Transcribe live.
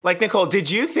Like, Nicole,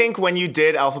 did you think when you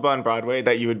did Alphaba on Broadway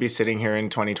that you would be sitting here in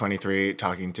 2023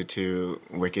 talking to two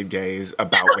wicked gays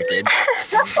about Wicked?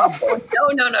 No. I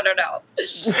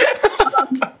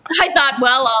thought,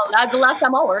 well, that's the last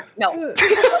time I'll work. No.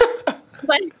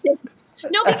 But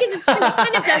no, because it's true. It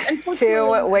kind of does.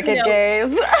 Two wicked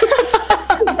gays.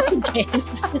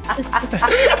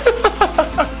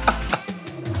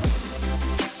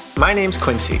 My name's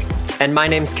Quincy. And my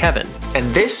name's Kevin. And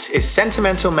this is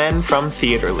Sentimental Men from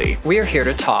Theaterly. We're here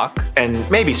to talk, and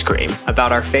maybe scream,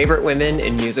 about our favorite women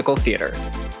in musical theater.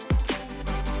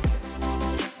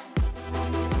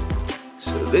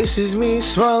 So this is me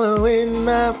swallowing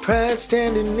my pride,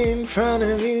 standing in front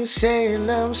of you, saying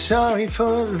I'm sorry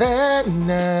for that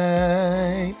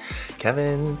night.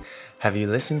 Kevin, have you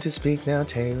listened to Speak Now,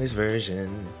 Taylor's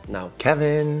version? No.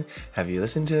 Kevin, have you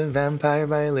listened to Vampire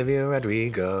by Olivia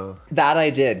Rodrigo? That I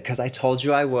did, because I told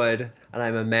you I would, and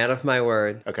I'm a man of my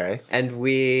word. Okay. And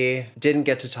we didn't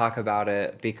get to talk about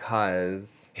it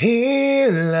because... Here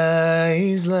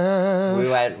Lies Love. We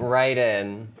went right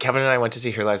in. Kevin and I went to see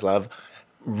Here Lies Love.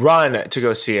 Run to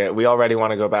go see it. We already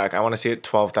want to go back. I want to see it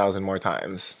 12,000 more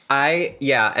times.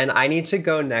 And I need to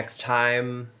go next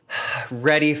time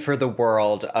ready for the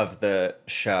world of the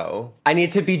show. I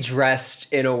need to be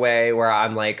dressed in a way where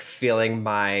I'm like feeling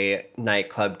my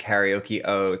nightclub karaoke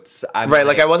oats.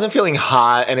 Like I wasn't feeling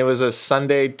hot, and it was a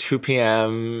Sunday 2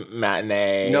 p.m.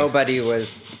 matinee.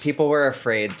 People were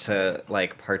afraid to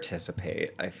like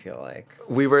participate, I feel like.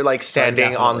 We were like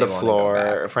standing on the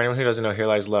floor. For anyone who doesn't know Here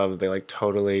Lies Love, they like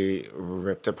totally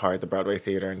ripped apart the Broadway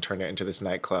theater and turned it into this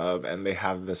nightclub, and they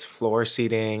have this floor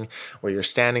seating where you're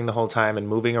standing the whole time and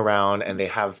moving around, and they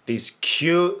have these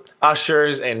cute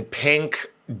ushers in pink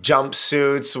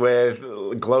jumpsuits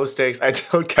with glow sticks. I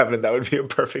told Kevin that would be a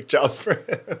perfect job for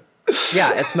him.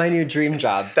 Yeah, it's my new dream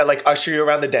job. That like usher you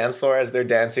around the dance floor as they're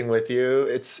dancing with you.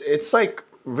 It's like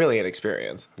really an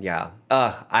experience. Yeah.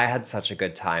 I had such a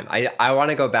good time. I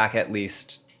want to go back at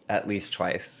least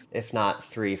twice, if not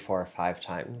 3, 4, 5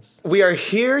 times. We are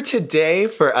here today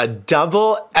for a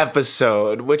double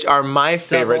episode, which are my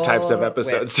favorite types of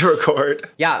episodes to record.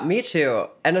 Yeah, me too.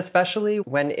 And especially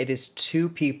when it is two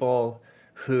people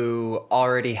who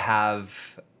already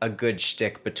have a good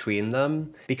shtick between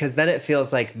them, because then it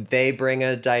feels like they bring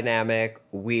a dynamic,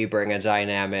 we bring a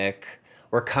dynamic.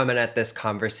 We're coming at this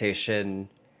conversation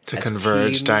to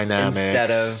converge dynamics.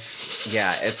 Instead of,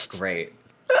 yeah, it's great.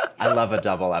 I love a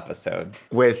double episode.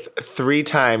 With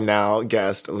 3-time now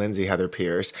guest Lindsay Heather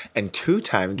Pearce and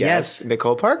 2-time guest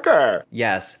Nicole Parker.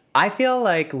 Yes. I feel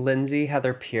like Lindsay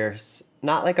Heather Pearce,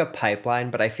 not like a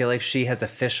pipeline, but I feel like she has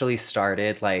officially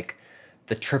started like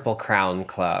the Triple Crown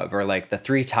Club or like the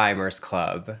 3-timers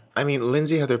Club. I mean,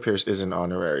 Lindsay Heather Pearce is an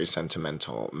honorary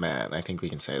Sentimental Man. I think we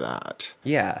can say that.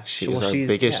 Yeah. She's our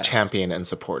biggest champion and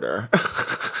supporter.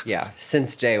 Yeah,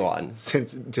 since day one.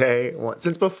 Since day one.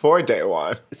 Since before day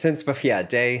one.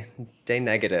 Day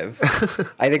negative.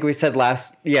 I think we said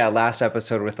last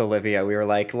episode with Olivia, we were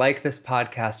like this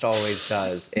podcast always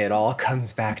does, it all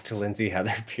comes back to Lindsay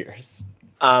Heather Pearce.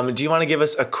 Do you want to give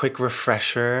us a quick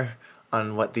refresher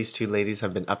on what these two ladies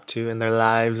have been up to in their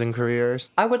lives and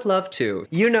careers? I would love to.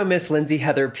 You know Miss Lindsay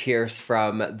Heather Pearce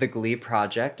from The Glee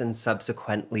Project and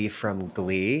subsequently from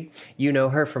Glee. You know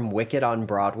her from Wicked on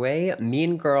Broadway,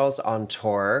 Mean Girls on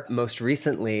tour, most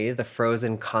recently the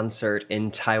Frozen concert in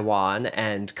Taiwan,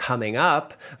 and coming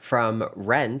up from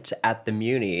Rent at the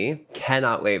Muni.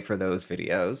 Cannot wait for those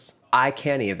videos. I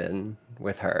can't even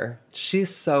with her.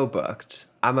 She's so booked.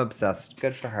 I'm obsessed.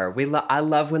 Good for her. I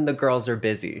love when the girls are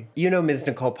busy. You know Ms.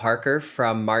 Nicole Parker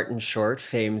from Martin Short,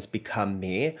 Fame's Become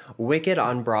Me, Wicked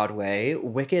on Broadway,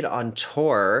 Wicked on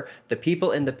tour, The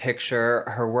People in the Picture,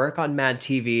 her work on Mad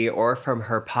TV, or from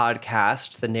her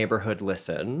podcast, The Neighborhood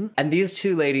Listen. And these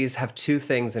two ladies have 2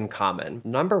 things in common.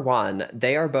 Number 1,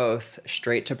 they are both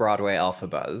straight to Broadway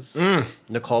alphabas.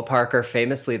 Nicole Parker,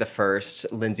 famously the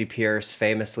first, Lindsay Pearce,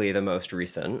 famously the most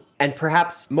recent. And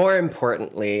perhaps more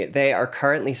importantly, they are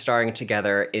currently starring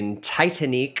together in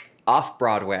Titanique,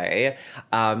 off-Broadway.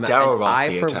 Darryl Roth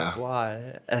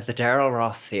Theatre. At the Darryl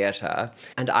Roth Theatre.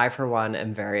 And I, for one,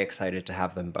 am very excited to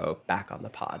have them both back on the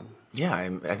pod. Yeah,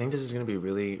 I think this is going to be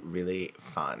really, really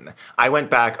fun. I went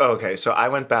back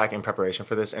in preparation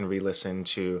for this and re-listened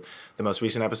to the most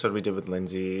recent episode we did with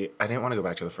Lindsay. I didn't want to go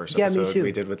back to the first episode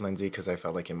we did with Lindsay because I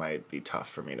felt like it might be tough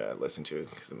for me to listen to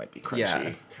because it might be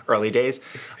crunchy early days.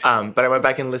 But I went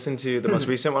back and listened to the most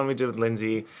recent one we did with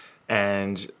Lindsay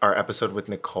and our episode with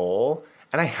Nicole.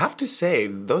 And I have to say,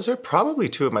 those are probably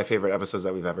 2 of my favorite episodes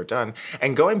that we've ever done.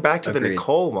 And going back to the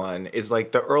Nicole one is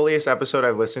like the earliest episode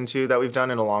I've listened to that we've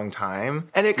done in a long time.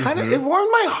 And it kind of, it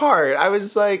warmed my heart. I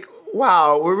was like,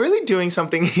 wow, we're really doing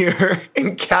something here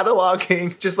in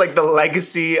cataloging just like the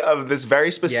legacy of this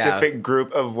very specific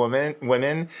group of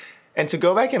women. And to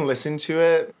go back and listen to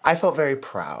it, I felt very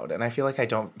proud. And I feel like I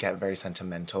don't get very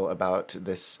sentimental about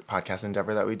this podcast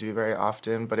endeavor that we do very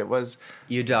often. But it was...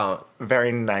 You don't.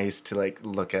 Very nice to like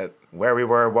look at where we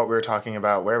were, what we were talking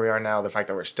about, where we are now, the fact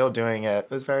that we're still doing it.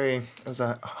 It was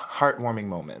a heartwarming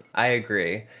moment. I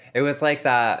agree. It was like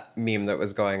that meme that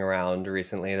was going around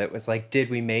recently that was like, did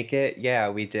we make it? Yeah,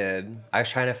 we did. I was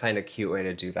trying to find a cute way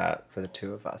to do that for the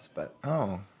two of us, but...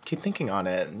 Oh, keep thinking on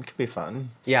it. It could be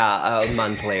fun. Yeah, a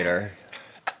month later.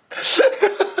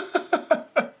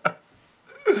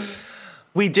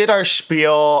 We did our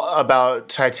spiel about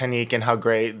Titanique and how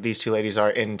great these two ladies are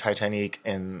in Titanique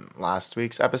in last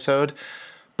week's episode.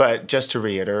 But just to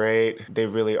reiterate, they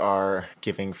really are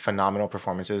giving phenomenal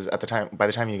performances. By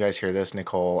the time you guys hear this,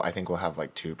 Nicole, I think will have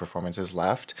like 2 performances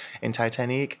left in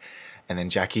Titanique. And then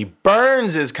Jackie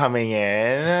Burns is coming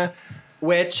in.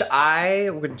 Which I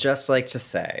would just like to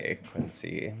say,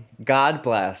 Quincy, God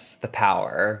bless the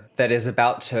power that is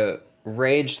about to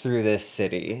rage through this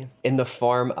city in the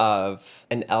form of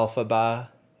an Elphaba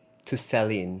to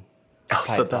Celine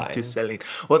pipeline. To Celine.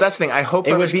 Well, that's the thing. I hope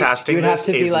whoever's casting this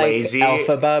is lazy. It would have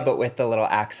to be like Elphaba, but with the little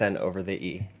accent over the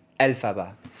E.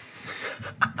 Elphaba.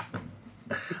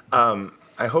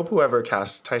 I hope whoever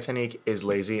casts Titanique is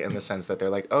lazy in the sense that they're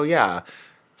like, oh yeah,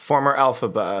 former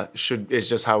Elphaba is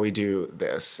just how we do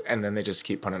this. And then they just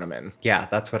keep putting them in. Yeah,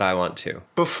 that's what I want to.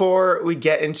 Before we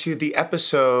get into the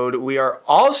episode, we are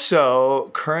also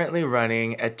currently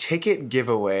running a ticket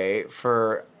giveaway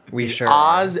for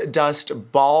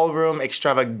Ozdust Ballroom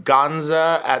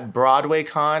Extravaganza at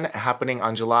BroadwayCon happening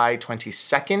on July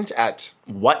 22nd at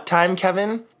what time,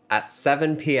 Kevin? At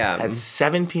 7 p.m. At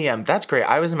 7 p.m. That's great.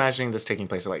 I was imagining this taking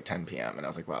place at like 10 p.m. and I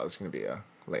was like, wow, this is going to be a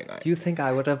late night. Do you think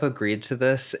I would have agreed to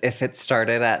this if it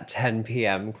started at 10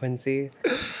 p.m., Quincy?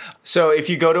 So if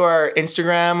you go to our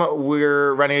Instagram,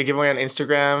 we're running a giveaway on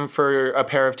Instagram for a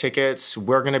pair of tickets.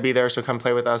 We're going to be there, so come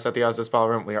play with us at the Ozdust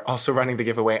Ballroom. We are also running the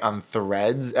giveaway on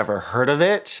Threads. Ever heard of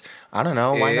it? I don't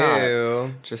know. Why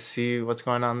not? Just see what's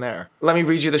going on there. Let me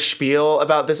read you the spiel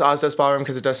about this Ozdust Ballroom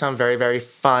because it does sound very, very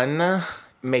fun.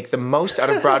 Make the most out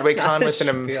of BroadwayCon with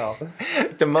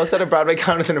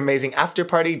an amazing after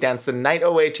party. Dance the night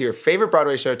away to your favorite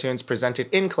Broadway show tunes presented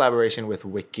in collaboration with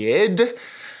Wicked.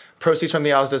 Proceeds from the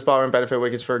Ozdust Ballroom benefit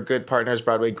Wicked's for Good Partners,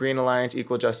 Broadway Green Alliance,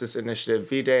 Equal Justice Initiative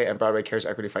V-Day, and Broadway Cares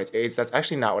Equity Fights AIDS. That's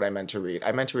actually not what I meant to read.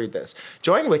 I meant to read this.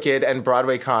 Join Wicked and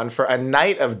BroadwayCon for a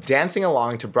night of dancing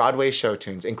along to Broadway show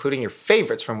tunes, including your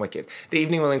favorites from Wicked. The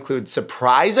evening will include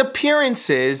surprise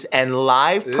appearances and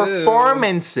live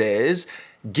performances,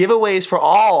 giveaways for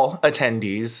all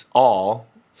attendees,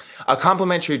 a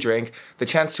complimentary drink, the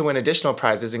chance to win additional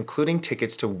prizes, including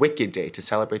tickets to Wicked Day to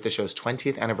celebrate the show's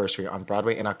 20th anniversary on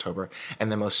Broadway in October,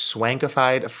 and the most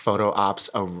swankified photo ops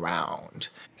around.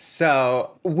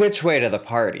 So, which way to the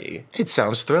party? It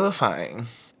sounds thrillifying.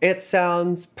 It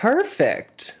sounds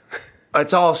perfect.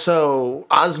 It's also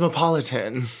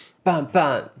osmopolitan. Bum,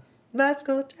 bum. Let's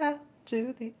go down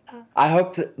to the... I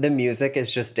hope that the music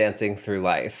is just dancing through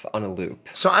life on a loop.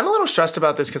 So I'm a little stressed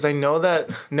about this because I know that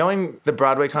knowing the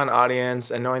BroadwayCon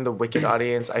audience and knowing the Wicked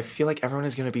audience, I feel like everyone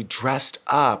is going to be dressed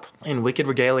up in Wicked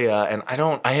regalia, and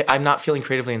I'm not feeling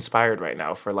creatively inspired right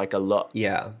now for like a look.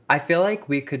 Yeah. I feel like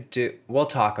we'll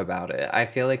talk about it. I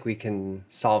feel like we can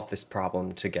solve this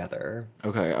problem together.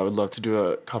 Okay, I would love to do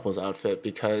a couple's outfit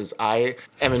because I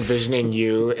am envisioning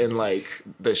you in like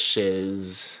the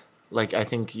shiz. Like, I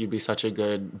think you'd be such a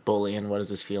good bully in What Is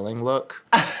This Feeling look.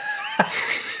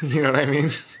 You know what I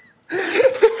mean?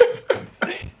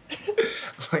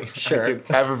 Like, sure.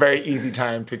 I have a very easy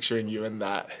time picturing you in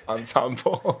that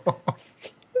ensemble.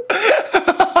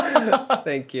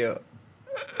 Thank you.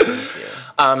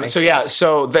 So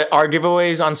our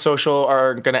giveaways on social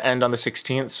are going to end on the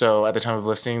 16th. So at the time of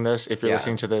listening to this, if you're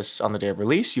listening to this on the day of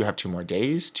release, you have 2 more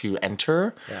days to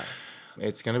enter. Yeah.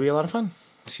 It's going to be a lot of fun.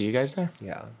 See you guys there.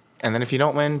 Yeah. And then if you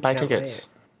don't win, buy tickets.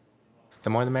 The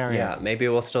more the merrier. Yeah, maybe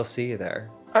we'll still see you there.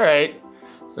 All right,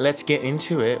 let's get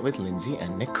into it with Lindsay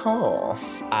and Nicole.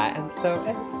 I am so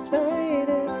excited.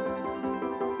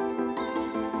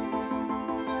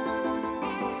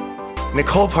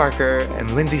 Nicole Parker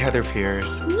and Lindsay Heather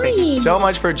Pearce, thank you so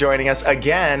much for joining us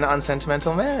again on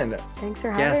Sentimental Men. Thanks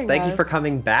for having us. Yes, thank you for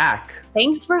coming back.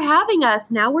 Thanks for having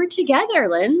us. Now we're together,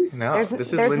 Linz. No, this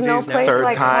is Lindsay's no place third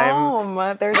like time.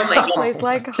 Home. There's no place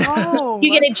like home. Do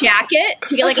you get a jacket?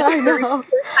 Do you get like a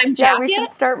first-time jacket? Yeah, we should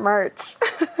start merch.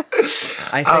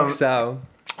 I think so.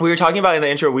 We were talking about in the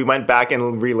intro, we went back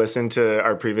and re-listened to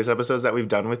our previous episodes that we've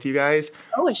done with you guys.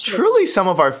 Oh, sure. Truly some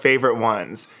of our favorite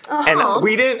ones. And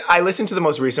I listened to the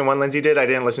most recent one Lindsay did. I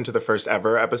didn't listen to the first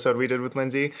ever episode we did with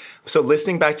Lindsay. So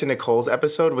listening back to Nicole's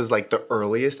episode was like the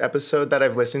earliest episode that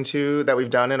I've listened to that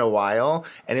we've done in a while.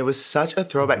 And it was such a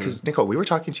throwback because, Nicole, we were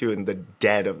talking to you in the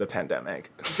dead of the pandemic.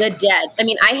 The dead. I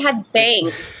mean, I had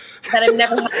bangs that I've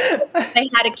never had. I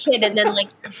had a kid and then like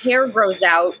hair grows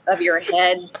out of your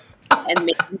head and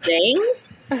making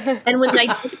bangs. And when I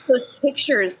took those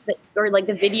pictures or like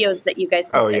the videos that you guys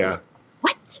posted,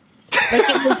 what? Like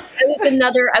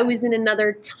I was in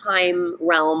another time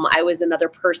realm. I was another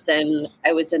person.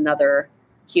 I was another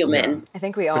human. Yeah. I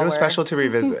think we all But it was were. special to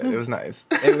revisit. It was nice.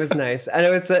 It was nice. I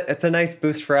know it's a nice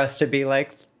boost for us to be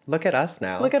like, look at us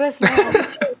now. Look at us now.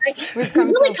 We've come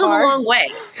really so come far. a long way.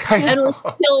 And we're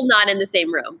still not in the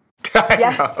same room.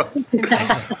 Yes.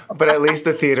 But at least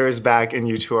the theater is back and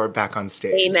you two are back on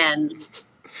stage. Amen.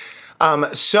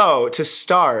 So to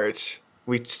start,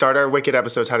 we start our Wicked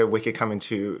episodes. How did Wicked come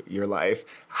into your life?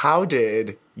 How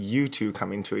did you two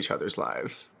come into each other's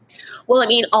lives? Well, I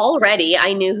mean, already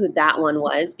I knew who that one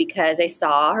was because I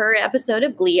saw her episode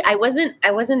of Glee. I wasn't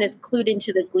as clued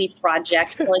into the Glee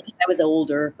project until I was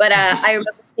older. But I remember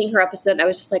seeing her episode and I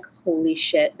was just like, holy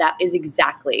shit, that is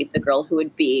exactly the girl who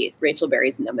would be Rachel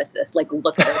Berry's nemesis. Like,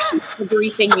 look at her. She's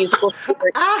everything musical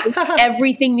theater.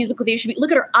 Everything musical theater should be.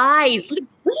 Look at her eyes. Listen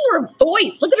to her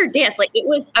voice. Look at her dance. Like,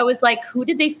 I was like, who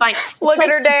did they find? Look at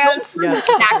her dance. Look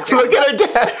at her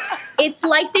dance. It's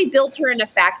like they built her in a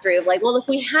factory of like, well, if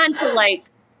we had to like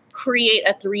create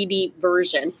a 3D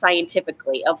version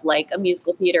scientifically of like a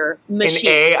musical theater machine.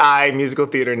 An AI musical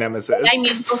theater nemesis. AI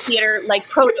musical theater like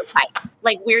prototype,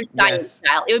 like Weird Science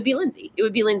style. It would be Lindsay. It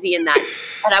would be Lindsay in that.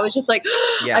 And I was just like,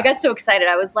 I got so excited.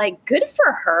 I was like, good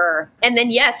for her. And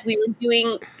then, yes, we were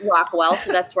doing Rockwell.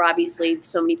 So that's where obviously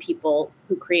so many people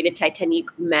who created Titanique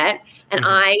met. And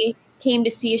I came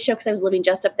to see a show because I was living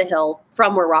just up the hill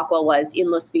from where Rockwell was in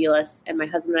Los Feliz. And my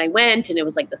husband and I went, and it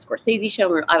was like the Scorsese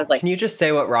show. And I was like, can you just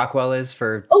say what Rockwell is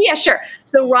for? Oh, yeah, sure.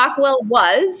 So Rockwell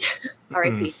was,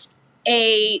 RIP,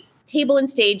 a table and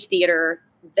stage table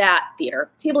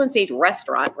and stage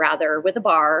restaurant, rather, with a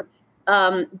bar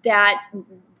that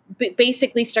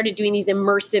basically started doing these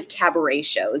immersive cabaret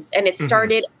shows. And it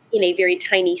started in a very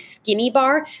tiny, skinny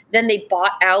bar. Then they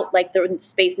bought out like the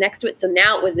space next to it. So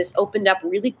now it was this opened up,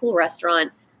 really cool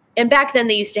restaurant. And back then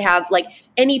they used to have like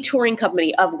any touring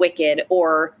company of Wicked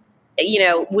or,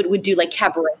 would do like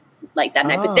cabarets like that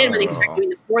night. But then when they started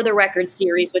doing the For the Record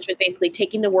series, which was basically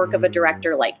taking the work of a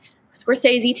director like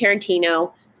Scorsese,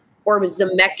 Tarantino, or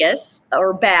Zemeckis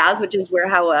or Baz, which is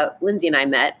how Lindsay and I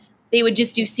met, they would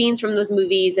just do scenes from those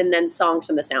movies and then songs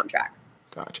from the soundtrack.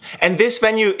 Gotcha. And this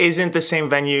venue isn't the same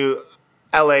venue.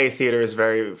 LA theater is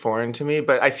very foreign to me,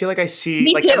 but I feel like I see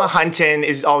Me like too. Emma Hunton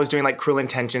is always doing like Cruel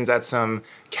Intentions at some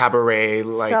cabaret So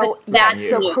venue. Cruel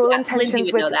Yes, Lindsay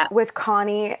Intentions would know that. with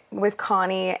Connie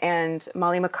and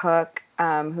Molly McCook,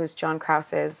 who's John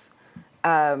Krause's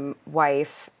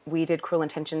wife. We did Cruel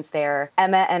Intentions there.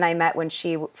 Emma and I met when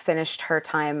she finished her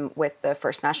time with the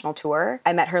First National Tour.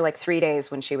 I met her like 3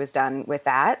 days when she was done with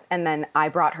that. And then I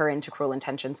brought her into Cruel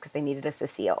Intentions because they needed a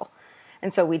Cecile.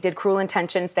 And so we did Cruel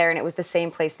Intentions there, and it was the same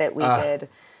place that we did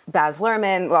Baz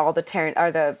Luhrmann, all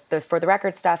the the For the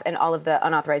Record stuff, and all of the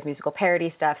unauthorized musical parody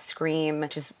stuff, Scream,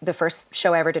 which is the first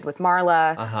show I ever did with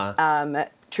Marla.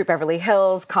 Troop Beverly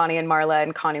Hills, Connie and Marla,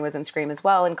 and Connie was in Scream as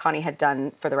well, and Connie had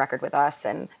done For the Record with us,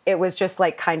 and it was just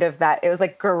like kind of that, it was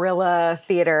like guerrilla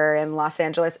theater in Los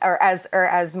Angeles, or as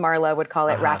Marla would call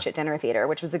it, ratchet dinner theater,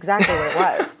 which was exactly what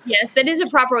it was. Yes, that is a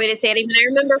proper way to say it. I mean, I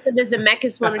remember for the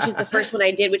Zemeckis one, which is the first one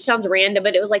I did, which sounds random,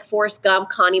 but it was like Forrest Gump.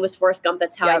 Connie was Forrest Gump.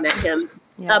 That's how I met him.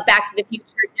 Back to the Future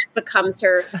becomes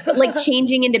her, but like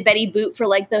changing into Betty Boop for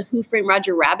like the Who Framed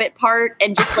Roger Rabbit part,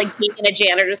 and just like being in a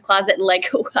janitor's closet and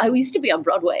like, I used to be on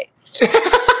Broadway.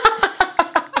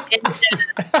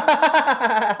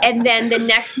 And then the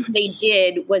next one they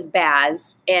did was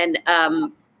Baz, and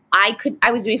I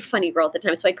was doing Funny Girl at the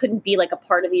time, so I couldn't be like a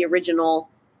part of the original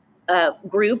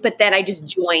group, but then I just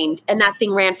joined, and that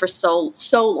thing ran for so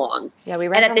long. Yeah, we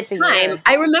ran. And at this time,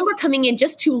 I remember coming in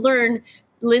just to learn.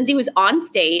 Lindsay was on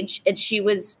stage, and she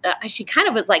was she kind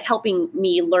of was like helping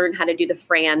me learn how to do the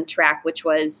Fran track, which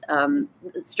was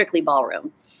strictly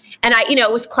ballroom. And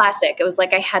it was classic. It was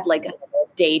like I had like a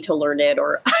day to learn it,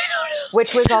 or I don't know.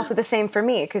 Which was also the same for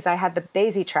me because I had the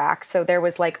Daisy track. So there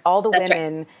was like all the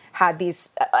women had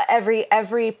these.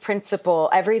 Every principal,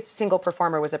 every single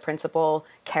performer was a principal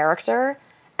character,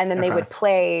 and then they would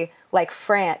play like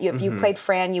Fran. If you played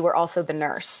Fran, you were also the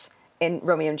nurse. in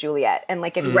Romeo and Juliet. And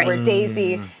like if you were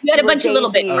Daisy, you had a bunch of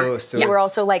little bit. Oh, so you were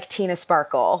also like Tina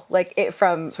Sparkle, like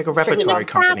from. It's like a repertory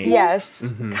company. Yes,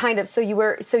 kind of. So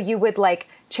you would like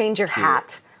change your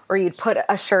hat, or you'd put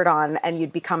a shirt on and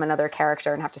you'd become another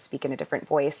character and have to speak in a different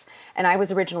voice. And I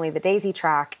was originally the Daisy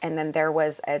track, and then it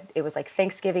was like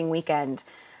Thanksgiving weekend.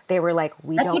 They were like,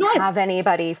 we don't have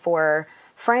anybody for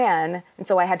Fran, and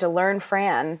so I had to learn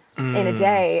Fran in a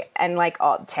day, and like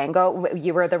tango,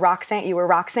 you were Roxanne,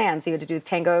 so you had to do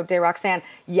Tango de Roxanne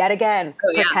yet again,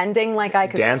 pretending like I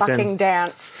could fucking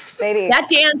dance, baby. That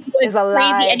dance was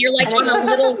crazy, and you're like on a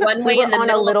little runway in the middle on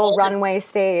a little runway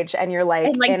stage, and you're like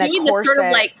in doing a corset this sort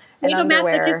of like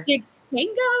masochistic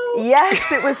tango.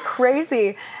 Yes, it was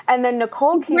crazy. And then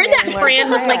Nicole came in. That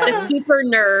Fran was like the super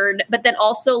nerd, but then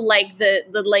also like the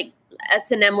like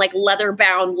S&M like leather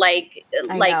bound like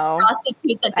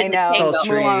prostitute that did the tango.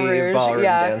 Sultry ballroom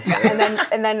dancer.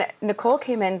 And then Nicole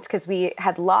came in because we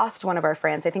had lost one of our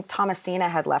friends. I think Thomasina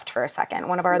had left for a second.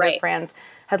 One of our other friends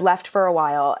had left for a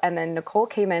while, and then Nicole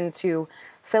came in to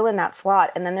fill in that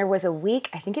slot. And then there was a week,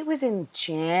 I think it was in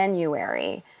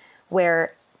January,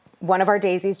 where one of our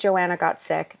daisies, Joanna, got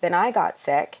sick. Then I got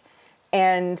sick,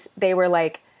 and they were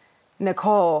like,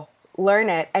 Nicole, learn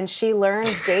it. And she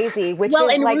learned Daisy, which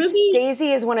is like,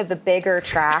 Daisy is one of the bigger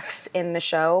tracks in the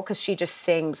show because she just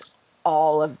sings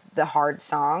all of the hard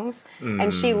songs.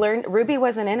 And she learned, Ruby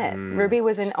wasn't in it. Ruby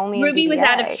was in only Ruby was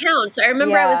out of town. So I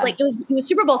remember I was like, it was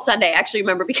Super Bowl Sunday, I actually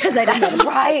remember, because I didn't know.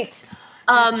 Right.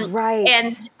 That's right.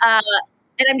 And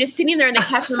I'm just sitting there in the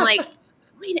couch, and I'm like,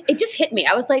 wait, it just hit me.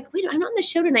 I was like, wait, I'm not on the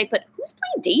show tonight, but who's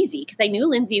playing Daisy? Because I knew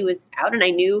Lindsay was out, and I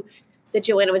knew that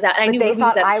Joanna was out. And I knew they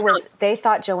thought they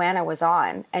thought Joanna was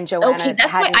on, and Joanna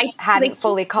hadn't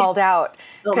fully called out.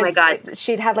 Oh my God.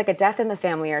 She'd had like a death in the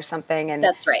family or something. And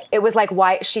that's right. It was like,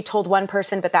 why she told one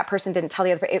person, but that person didn't tell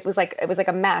the other. It was like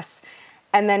a mess.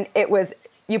 And then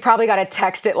you probably got a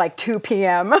text at like 2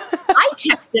 p.m. I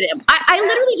texted him. I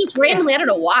literally just randomly, I don't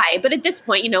know why, but at this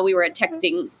point, we were at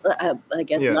texting, I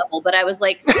guess, level, but I was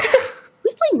like,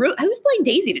 who's playing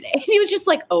Daisy today? And he was just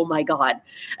like, oh my God.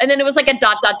 And then it was like a ... and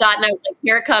I was like,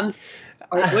 here it comes.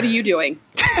 What are you doing?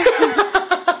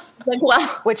 Like, well,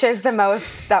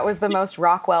 that was the most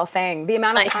Rockwell thing. The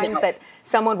amount of times that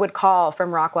someone would call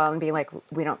from Rockwell and be like,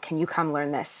 can you come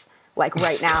learn this like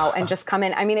right now and just come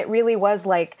in? I mean, it really was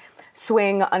like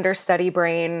swing understudy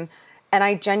brain. And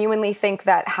I genuinely think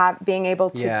that being able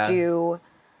to do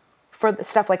for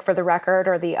stuff like For the Record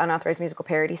or the Unauthorized Musical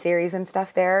Parody series and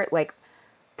stuff there, like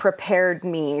prepared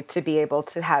me to be able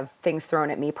to have things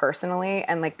thrown at me personally.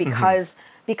 And like, because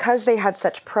they had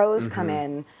such pros come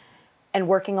in and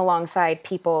working alongside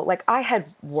people, like I had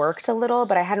worked a little,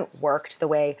 but I hadn't worked the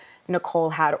way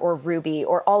Nicole had, or Ruby,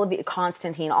 or all of the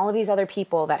Constantine, all of these other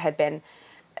people that had been,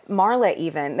 Marla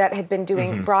even, that had been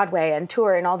doing Broadway and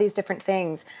tour and all these different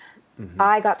things.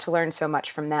 I got to learn so much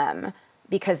from them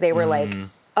because they were like,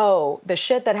 oh, the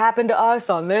shit that happened to us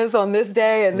on this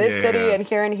day in this city and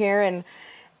here.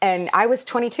 And I was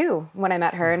 22 when I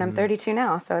met her, and I'm 32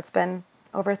 now. So it's been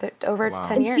over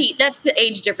 10 years. See, that's the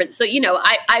age difference. So,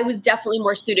 I was definitely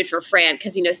more suited for Fran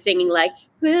because, singing like,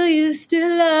 will you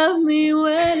still love me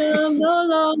when I'm no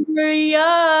longer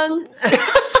young?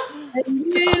 This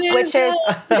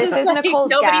is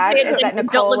Nicole's gag, is that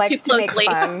Nicole likes to make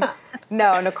fun.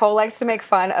 No, Nicole likes to make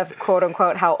fun of, quote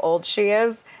unquote, how old she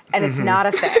is, and it's not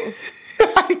a thing.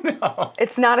 I know.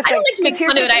 It's not a thing. I don't like to make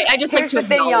fun of it. I just like to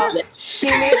acknowledge it.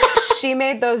 She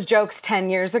made those jokes 10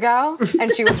 years ago,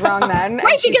 and she was wrong then.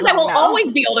 Right, because I will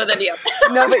always be older than you.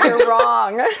 No, but you're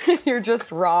wrong. You're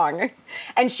just wrong.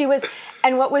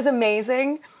 And what was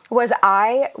amazing was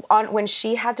when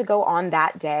she had to go on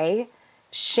that day,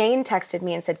 Shane texted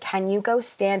me and said, can you go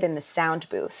stand in the sound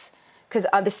booth? Because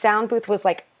the sound booth was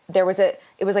like, it was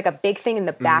like a big thing in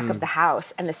the back of the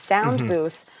house, and the sound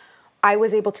booth, I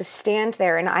was able to stand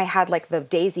there, and I had like the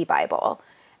Daisy Bible.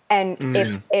 And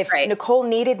if Nicole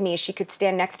needed me, she could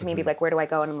stand next to me and be like, where do I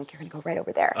go? And I'm like, you're going to go right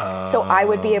over there. So I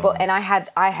would be able, and I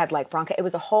had like bronchitis. It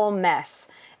was a whole mess.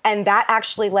 And that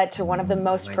actually led to one of the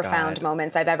most profound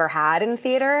moments I've ever had in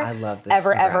theater. I love this.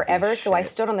 Ever. So I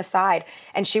stood on the side,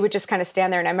 and she would just kind of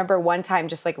stand there. And I remember one time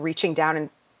just like reaching down and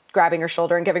grabbing her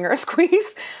shoulder and giving her a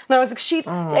squeeze. And I was like,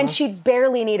 she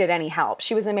barely needed any help.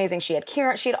 She was amazing. She had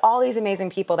Kieran, she had all these amazing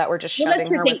people that were just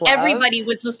shoving her with love. Everybody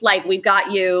was just like, we've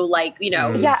got you, like,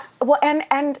 Yeah, well,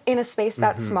 and in a space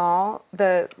that small,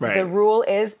 the rule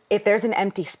is, if there's an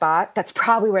empty spot, that's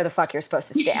probably where the fuck you're supposed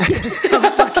to stand. So just come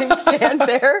fucking stand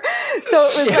there. So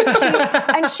it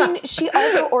was like, she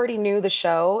also already knew the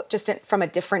show just from a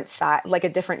different side, like a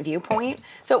different viewpoint.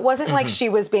 So it wasn't like she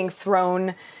was being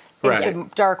thrown into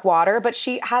dark water, but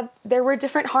there were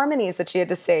different harmonies that she had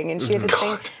to sing, and she had to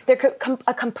sing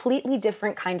a completely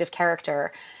different kind of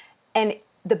character. And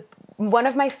one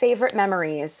of my favorite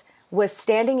memories was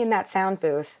standing in that sound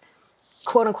booth,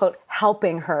 quote unquote,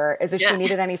 helping her as if she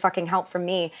needed any fucking help from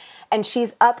me. And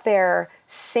she's up there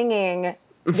singing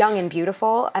Young and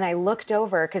Beautiful. And I looked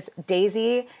over because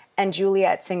Daisy and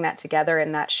Juliet sing that together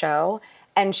in that show.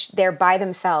 And they're by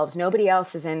themselves. Nobody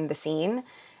else is in the scene.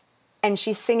 And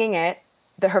she's singing it,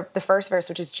 the first verse,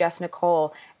 which is just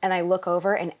Nicole. And I look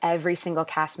over and every single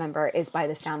cast member is by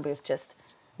the sound booth just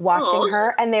watching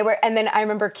her. And then I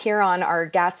remember Kieran, our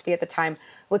Gatsby at the time,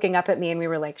 looking up at me and we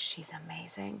were like, she's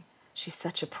amazing. She's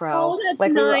such a pro. Oh, that's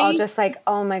like nice. We were all just like,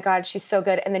 oh my God, she's so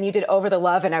good. And then you did Over the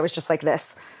Love and I was just like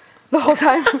this the whole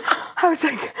time. I was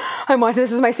like,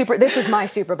 this is my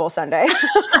Super Bowl Sunday.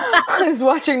 I was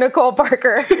watching Nicole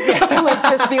Parker like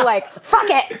just be like, fuck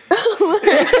it.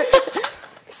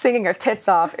 Singing her tits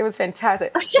off. It was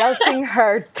fantastic. Belting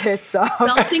her tits off.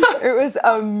 It was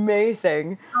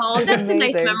amazing. Oh, that's amazing. A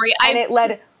nice memory.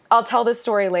 And I'll tell this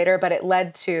story later, but it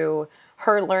led to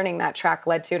her learning that track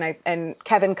and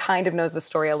Kevin kind of knows the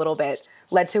story a little bit,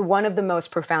 led to one of the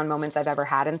most profound moments I've ever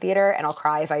had in theater, and I'll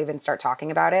cry if I even start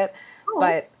talking about it. Oh.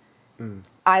 But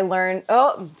I learned,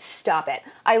 stop it.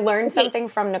 I learned something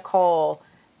from Nicole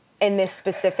in this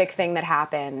specific thing that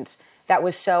happened I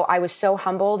was so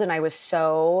humbled, and I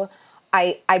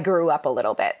grew up a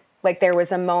little bit. Like there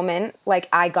was a moment, like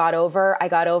I got over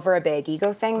a big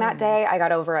ego thing that day. I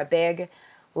got over a big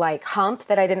like hump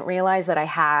that I didn't realize that I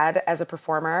had as a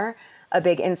performer, a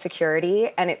big insecurity.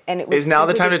 And it was. Is now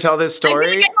the time to tell this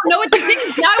story? I don't know what this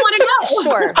is. Now I want to know.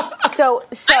 Sure. So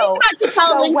I have to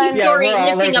tell Lindsay's story,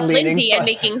 lifting up Lindsay and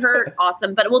making her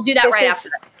awesome, but we'll do that right after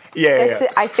that. Yeah.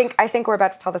 I think we're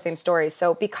about to tell the same story.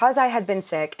 So because I had been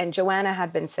sick and Joanna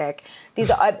had been sick,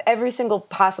 every single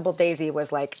possible Daisy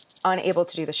was like unable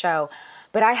to do the show,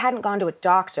 but I hadn't gone to a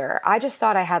doctor. I just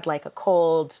thought I had like a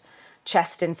cold,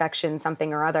 chest infection,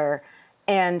 something or other.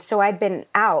 And so I'd been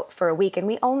out for a week, and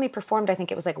we only performed, I think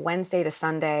it was like Wednesday to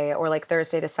Sunday or like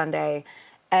Thursday to Sunday.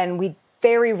 And we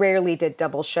very rarely did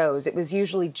double shows. It was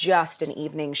usually just an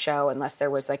evening show unless there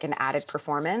was like an added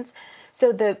performance.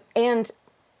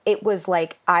 It was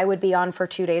like I would be on for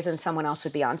 2 days and someone else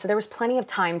would be on. So there was plenty of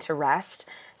time to rest.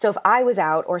 So if I was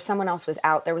out or someone else was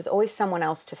out, there was always someone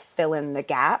else to fill in the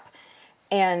gap.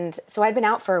 And so I'd been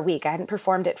out for a week. I hadn't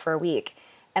performed it for a week.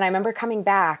 And I remember coming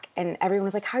back and everyone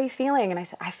was like, how are you feeling? And I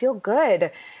said, I feel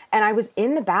good. And I was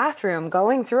in the bathroom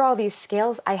going through all these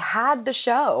scales. I had the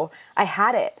show. I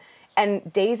had it.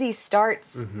 And Daisy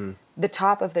starts the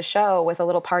top of the show with a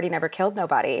little party never killed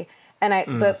nobody. And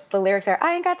the lyrics are,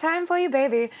 I ain't got time for you,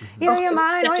 baby. Either you're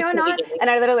mine or you're not.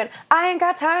 And I literally went, I ain't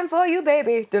got time for you,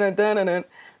 baby. Dun-dun-dun-dun-dun.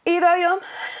 Either you're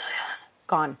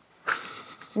gone.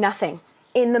 Nothing.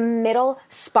 In the middle,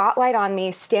 spotlight on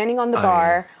me, standing on the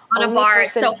bar. On a bar,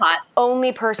 it's so hot.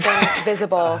 Only person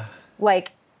visible,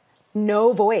 like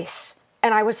no voice.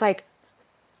 And I was like,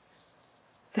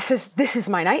 this is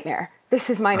my nightmare.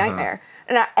 This is my nightmare.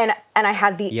 And I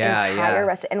had the entire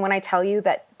rest. And when I tell you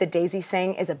that the Daisy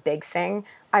sing is a big sing,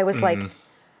 I was like,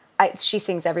 she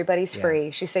sings Everybody's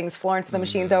Free. She sings Florence and the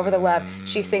Machine's Over the Love.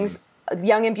 She sings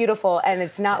Young and Beautiful, and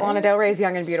it's not Lana Del Rey's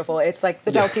Young and Beautiful. It's like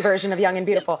the belty version of Young and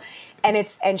Beautiful.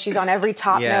 Yes. And she's on every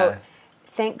top note.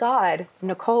 Thank God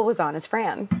Nicole was on as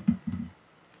Fran.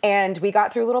 And we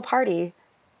got through a little party,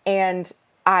 and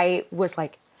I was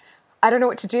like, I don't know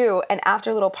what to do. And after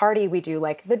a little party, we do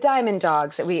like the Diamond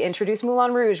Dogs. We introduce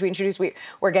Moulin Rouge.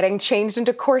 We're getting changed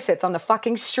into corsets on the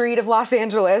fucking street of Los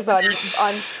Angeles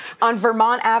on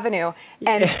Vermont Avenue.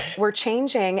 And we're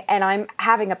changing, and I'm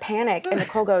having a panic. And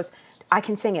Nicole goes, I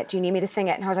can sing it. Do you need me to sing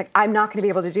it? And I was like, I'm not going to be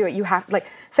able to do it. You have, like,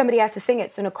 somebody has to sing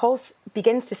it. So Nicole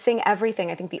begins to sing everything.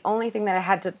 I think the only thing that I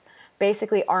had to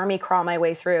basically army crawl my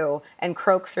way through and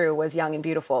croak through was Young and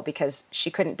Beautiful, because she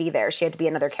couldn't be there. She had to be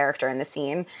another character in the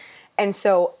scene. And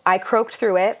so I croaked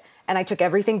through it, and I took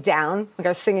everything down. Like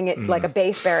I was singing it like a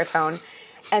bass baritone.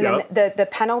 And then the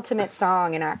penultimate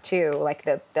song in Act 2, like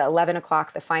the 11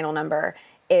 o'clock, the final number,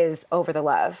 is Over the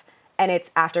Love. And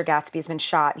it's after Gatsby's been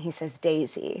shot, and he says,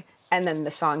 Daisy. And then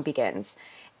the song begins.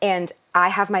 And I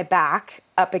have my back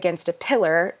up against a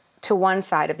pillar to one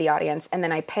side of the audience, and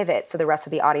then I pivot so the rest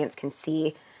of the audience can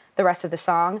see the rest of the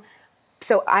song.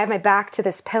 So I have my back to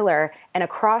this pillar, and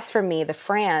across from me, the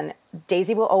Fran,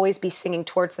 Daisy will always be singing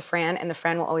towards the Fran, and the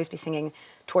Fran will always be singing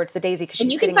towards the Daisy because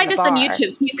she's you sitting can find in the this bar. on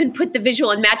YouTube, so you can put the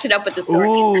visual and match it up with the story.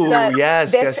 Ooh,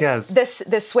 yes.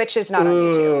 The switch is not on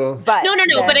YouTube. But no.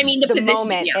 But I mean, the position,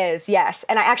 moment is, yes.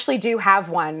 And I actually do have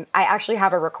one. I actually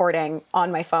have a recording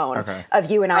on my phone of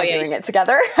you and I doing it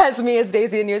together as me as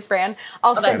Daisy and you as Fran.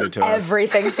 I'll send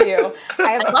everything to you.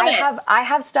 I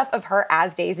have stuff of her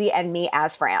as Daisy and me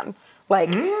as Fran. Like,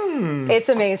 it's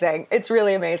amazing. It's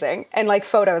really amazing. And like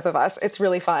photos of us. It's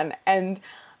really fun. And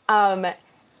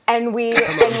we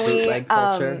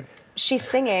she's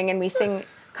singing and we sing,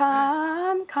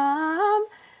 come, come,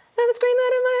 let the screen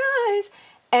light in my eyes.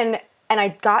 And I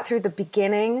got through the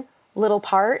beginning little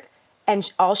part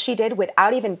and all she did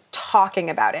without even talking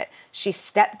about it, she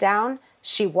stepped down,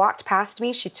 she walked past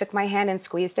me, she took my hand and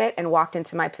squeezed it and walked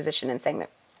into my position and sang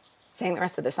the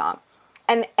rest of the song.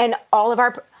 And all of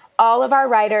our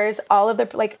writers, all of the,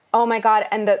 like, oh my God.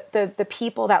 And the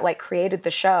people that like created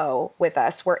the show with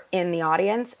us were in the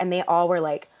audience and they all were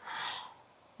like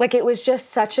it was just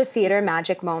such a theater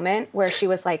magic moment where she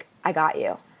was like, I got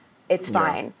you. It's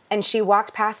fine. Yeah. And she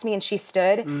walked past me and she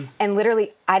stood and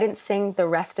literally I didn't sing the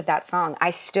rest of that song. I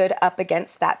stood up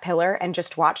against that pillar and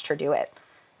just watched her do it.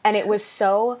 And it was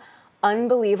so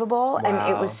unbelievable. Wow.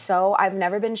 And it was so, I've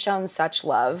never been shown such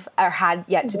love or had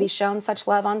yet to be shown such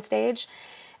love on stage.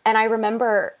 And I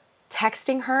remember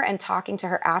texting her and talking to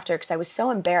her after because I was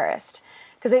so embarrassed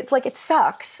because it's like, it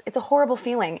sucks. It's a horrible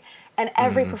feeling. And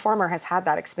every performer has had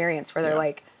that experience where they're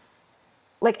like,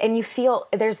 and you feel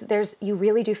you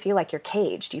really do feel like you're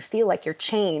caged. You feel like you're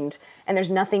chained and there's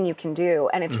nothing you can do.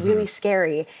 And it's really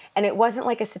scary. And it wasn't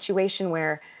like a situation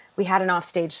where we had an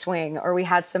offstage swing or we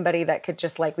had somebody that could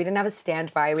just like, we didn't have a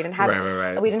standby. We didn't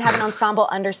have, we didn't have an ensemble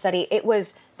understudy. It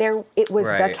was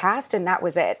the cast and that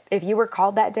was it. If you were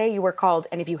called that day, you were called.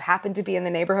 And if you happened to be in the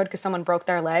neighborhood because someone broke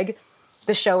their leg,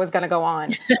 the show was going to go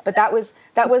on. But that was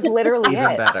literally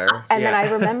even it. Better. And then I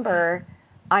remember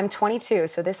I'm 22.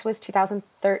 So this was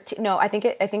 2013. No, I think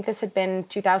this had been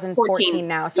 2014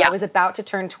 now. So I was about to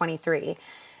turn 23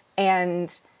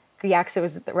 and because it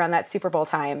was around that Super Bowl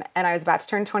time and I was about to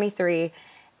turn 23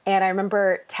 and I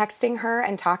remember texting her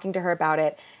and talking to her about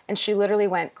it. And she literally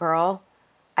went, girl,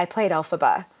 I played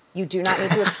Elphaba. You do not need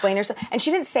to explain yourself. And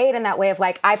she didn't say it in that way of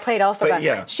like, I played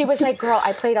Elphaba. She was like, girl,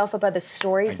 I played Elphaba. The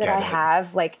stories that I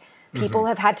have, like people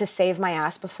have had to save my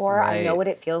ass before. Right. I know what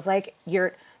it feels like.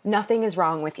 Nothing is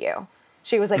wrong with you.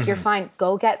 She was like, you're fine.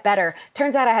 Go get better.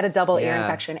 Turns out I had a double ear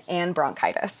infection and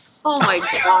bronchitis. Oh my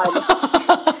God.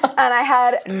 And I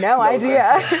had no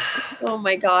idea. Oh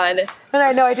my God. And I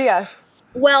had no idea.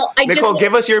 Well, Nicole,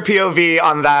 give us your POV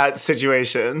on that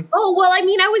situation. Oh, well, I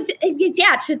mean,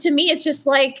 to me, it's just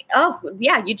like,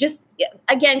 you just,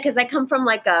 again, because I come from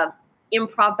like a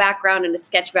improv background and a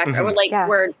sketch background,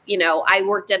 where, I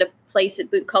worked at a place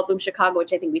called Boom Chicago,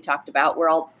 which I think we talked about, where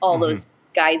all those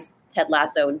guys, Ted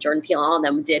Lasso and Jordan Peele, all of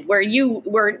them did, where you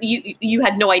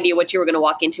had no idea what you were going to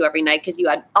walk into every night because you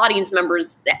had audience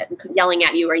members yelling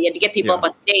at you, or you had to get people up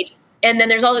on stage. And then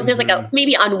there's like a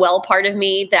maybe unwell part of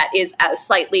me that is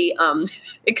slightly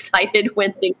excited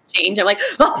when things change. I'm like,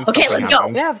 okay, let's go.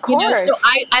 Yeah, of course. So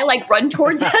I like run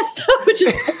towards that stuff, which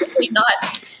is really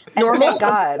not normal. Thank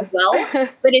God. Well,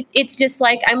 but it's just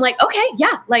like, I'm like, okay,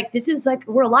 yeah, like this is like,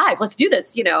 we're alive. Let's do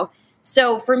this,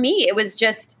 So for me, it was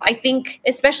just, I think,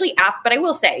 especially after, but I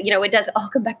will say, it does, I'll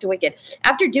come back to Wicked.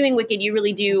 After doing Wicked, you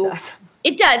really do.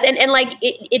 It does. And like,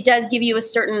 it does give you a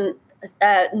certain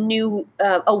new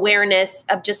awareness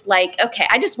of just like, okay,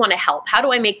 I just want to help. How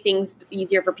do I make things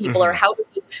easier for people? Or how do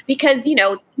we, because,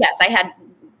 yes, I had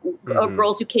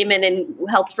girls who came in and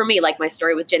helped for me, like my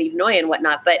story with Jenny Denoy and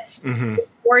whatnot, but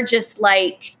or just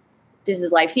like, this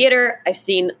is live theater. I've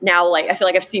seen now, like, I feel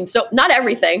like I've seen not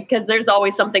everything, because there's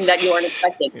always something that you aren't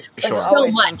expecting, but so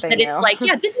always much that it's like,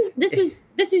 yeah, this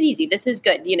is easy. This is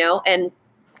good, and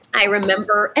I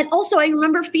remember, and also I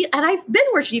remember, and I've been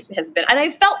where she has been, and I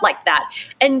felt like that.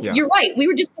 And you're right. We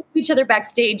were just with each other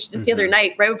backstage the other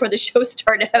night, right before the show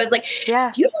started. I was like, do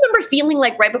you remember feeling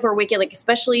like right before Wicked, like,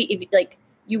 especially if like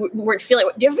you weren't feeling,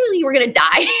 do you ever feel like you were going to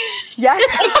die? Yes.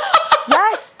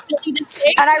 Yes.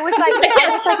 And I was like,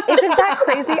 isn't that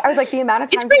crazy? I was like, the amount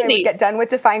of times that I would get done with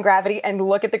Defying Gravity and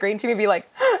look at the green team and be like,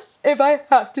 if I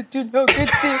have to do no good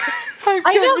team, I'm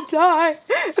going to die.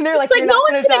 And they're like, you're not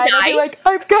going to die. And I'd be like,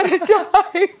 I'm going to die.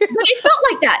 But it felt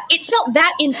like that. It felt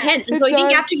that intense. And so I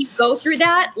think after you go through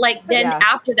that, like, then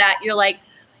after that, you're like,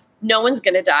 no one's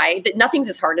going to die. Nothing's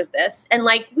as hard as this. And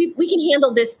like, we can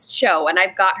handle this show. And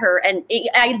I've got her. And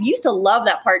I used to love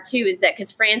that part too, is that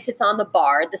because Fran sits on the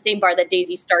bar, the same bar that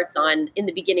Daisy starts on in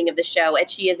the beginning of the show. And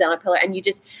she is on a pillar. And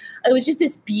it was just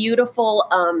this beautiful,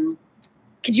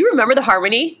 could you remember the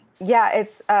harmony? Yeah,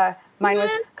 it's Mine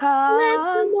was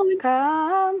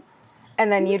come.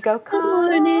 And then you'd go,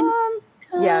 come.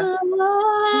 Yeah.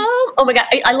 Oh my God.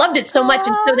 I loved it so much.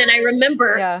 And so then I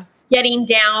remember getting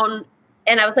down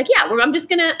and I was like, yeah, I'm just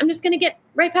gonna get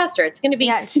right past her. It's gonna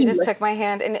be she just took my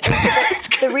hand and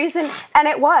the reason, and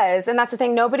it was, and that's the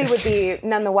thing, nobody would be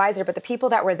none the wiser, but the people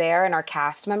that were there and our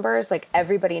cast members, like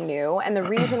everybody knew. And the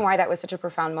reason why that was such a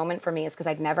profound moment for me is because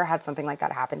I'd never had something like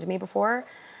that happen to me before.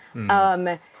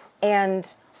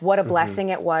 And what a blessing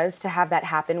it was to have that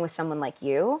happen with someone like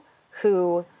you,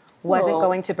 who wasn't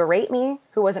going to berate me,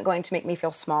 who wasn't going to make me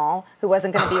feel small, who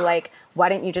wasn't going to be like, why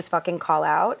didn't you just fucking call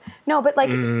out? No, but like,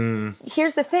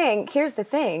 here's the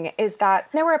thing, is that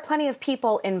there were plenty of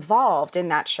people involved in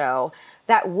that show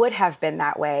that would have been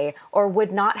that way, or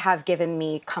would not have given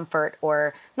me comfort,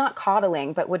 or not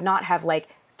coddling, but would not have like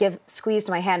squeezed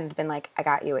my hand and been like, I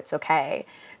got you, it's okay.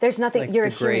 There's nothing, like you're a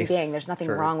human being, there's nothing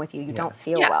wrong with you, you don't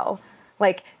feel well.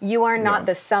 Like, you are not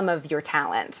the sum of your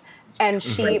talent. And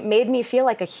she made me feel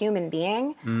like a human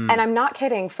being. And I'm not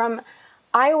kidding.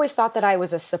 I always thought that I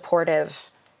was a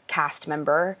supportive cast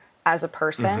member as a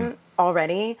person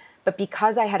already. But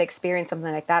because I had experienced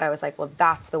something like that, I was like, well,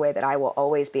 that's the way that I will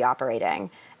always be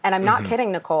operating. And I'm not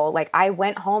kidding, Nicole. Like, I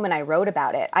went home and I wrote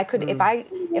about it. I could, if I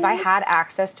had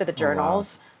access to the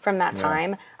journals from that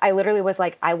time, I literally was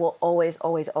like, I will always,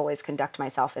 always, always conduct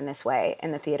myself in this way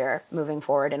in the theater moving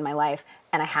forward in my life.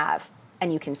 And I have.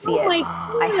 And you can see it.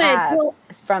 I have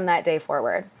from that day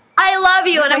forward. I love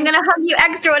you, and I'm going to hug you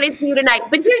extra when I see you tonight.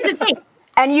 But here's the thing.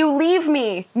 And you leave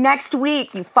me next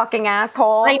week, you fucking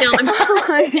asshole. I know.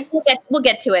 We'll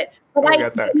get to it.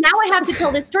 But now I have to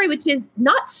tell this story, which is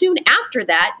not soon after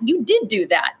that, you did do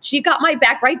that. She got my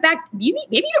back right back. Maybe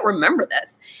you don't remember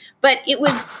this, but it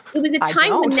was a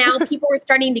time when now people were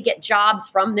starting to get jobs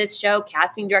from this show.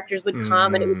 Casting directors would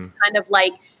come, and it was kind of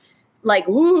like,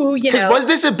 ooh, you know. Because was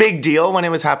this a big deal when it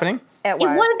was happening? It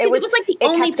was like the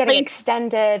only place. It kept getting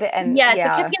extended. And yes, it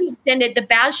kept getting extended. The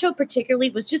Baz show particularly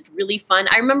was just really fun.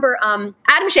 I remember Adam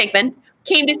Shankman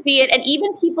came to see it, and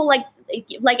even people like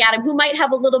Adam, who might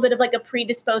have a little bit of like a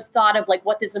predisposed thought of like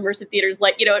what this immersive theater is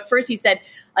like. You know, at first he said,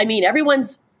 I mean,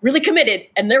 everyone's really committed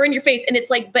and they're in your face. And it's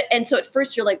like, and so at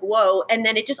first you're like, whoa. And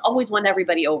then it just always won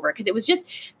everybody over because it was just,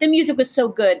 the music was so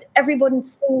good.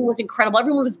 Everyone's singing was incredible.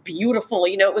 Everyone was beautiful.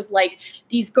 You know, it was like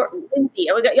these girls, Lindsay,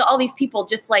 all these people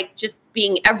just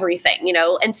being everything, you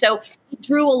know? And so it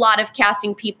drew a lot of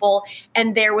casting people.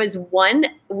 And there was one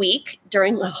week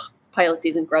during, pilot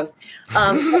season, gross.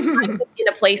 I was in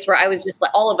a place where I was just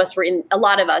like, a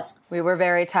lot of us. We were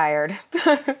very tired.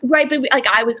 Right. But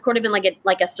I was sort of in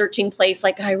like a searching place.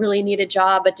 Like I really need a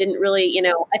job, but didn't really, you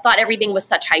know, I thought everything was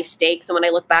such high stakes. And when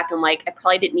I look back, I'm like, I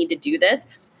probably didn't need to do this,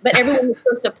 but everyone was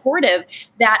so supportive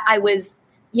that I was,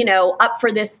 you know, up for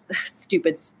this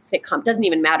stupid sitcom. Doesn't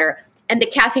even matter. And the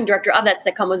casting director of that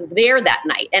sitcom was there that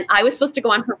night. And I was supposed to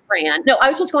go on for Fran. No, I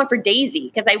was supposed to go on for Daisy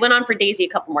because I went on for Daisy a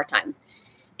couple more times.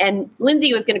 And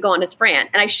Lindsay was going to go on as Fran.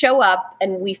 And I show up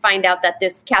and we find out that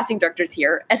this casting director's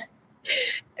here. And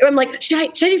I'm like, should I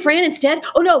do Fran instead?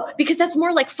 Oh, no, because that's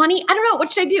more like funny. I don't know.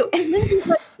 What should I do? And Lindsay's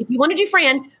like, if you want to do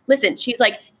Fran, listen, she's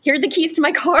like, here are the keys to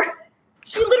my car.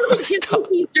 She literally gives the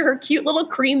keys to her cute little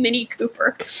cream Mini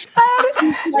Cooper.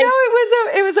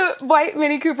 It was a white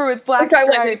Mini Cooper with black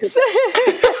stripes.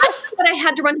 But I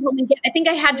had to run home and get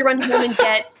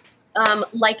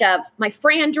my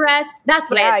Fran dress. That's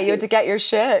what I had to do. You had to get your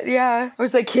shit. Yeah. I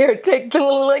was like, here, take the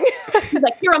little thing. She's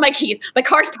like, here are my keys. My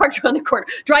car's parked around the corner.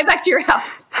 Drive back to your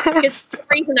house. It's the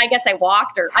reason I guess I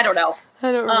walked or I don't know.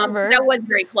 I don't remember. That was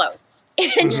very close.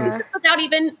 And she without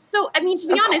even, so, I mean, to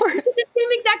be honest, it was the same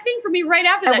exact thing for me right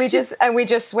after that. And we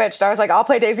just switched. I was like, I'll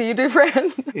play Daisy, you do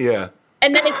Fran. Yeah.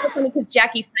 And then it's so funny because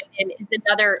Jackie Snyden is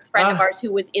another friend of ours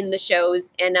who was in the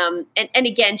shows. And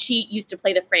again, she used to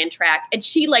play the Fran track. And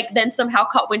she then somehow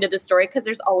caught wind of the story because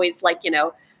there's always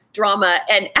drama.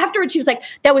 And afterwards she was like,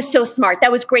 that was so smart.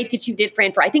 That was great that you did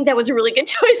Fran for. I think that was a really good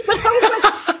choice. But I was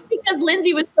like, because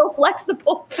Lindsay was so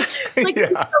flexible. She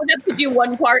showed up to do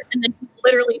one part and then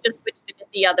literally just switched it to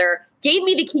the other. Gave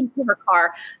me the keys to her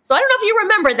car. So I don't know if you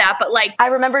remember that, but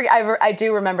I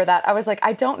do remember that. I was like,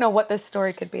 I don't know what this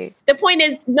story could be. The point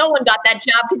is no one got that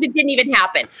job because it didn't even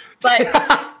happen. But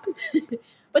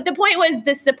but the point was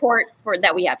the support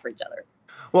that we had for each other.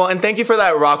 Well, and thank you for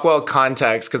that Rockwell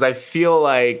context, because I feel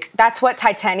like that's what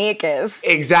Titanique is.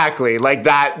 Exactly. Like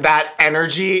that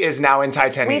energy is now in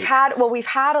Titanique. We've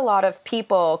had a lot of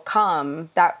people come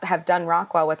that have done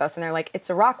Rockwell with us, and they're like, it's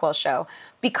a Rockwell show.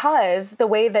 Because the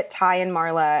way that Ty and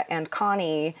Marla and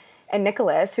Connie and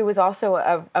Nicholas, who was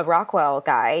also a Rockwell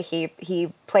guy,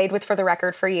 he played with For the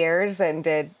Record for years and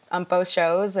did both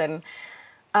shows, and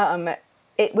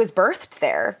it was birthed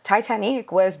there.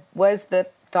 Titanique was the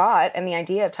thought, and the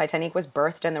idea of Titanique was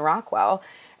birthed in the Rockwell.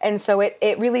 And so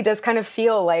it really does kind of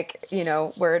feel like,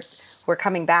 we're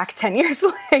coming back 10 years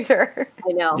later.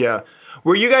 I know. Yeah.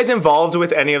 Were you guys involved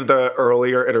with any of the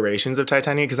earlier iterations of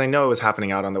Titanique? Because I know it was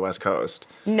happening out on the West Coast.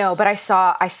 No, but I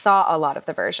saw a lot of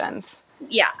the versions.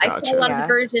 Yeah, I saw a lot of the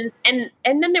versions, and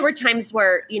then there were times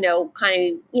where they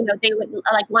would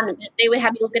they would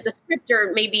have me look at the script,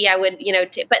 or maybe I would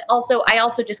but also I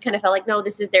also just kind of felt like, no,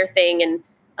 this is their thing,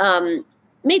 and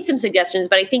made some suggestions,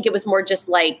 but I think it was more just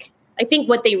like, I think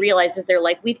what they realized is they're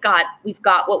like, we've got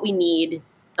what we need.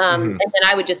 And then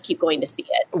I would just keep going to see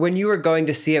it. When you were going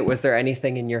to see it, was there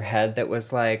anything in your head that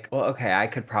was like, well, okay, I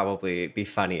could probably be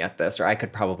funny at this, or I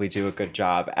could probably do a good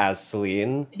job as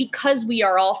Celine? Because we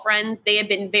are all friends, they have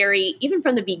been very, even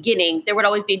from the beginning, there would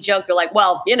always be a joke. They're like,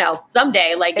 well,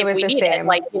 someday, like, if we need it,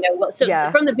 like,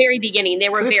 from the very beginning, they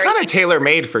were very... It's kind of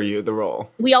tailor-made for you, the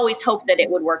role. We always hoped that it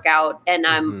would work out. And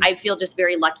I feel just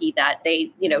very lucky that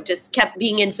they, just kept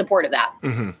being in support of that.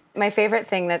 My favorite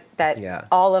thing that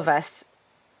all of us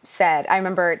said, I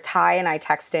remember Ty and I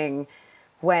texting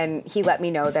when he let me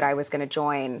know that I was going to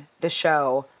join the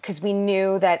show, because I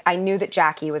knew that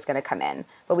Jackie was going to come in,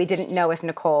 but we didn't know if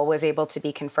Nicole was able to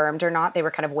be confirmed or not. They were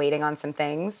kind of waiting on some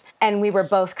things. And we were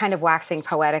both kind of waxing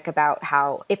poetic about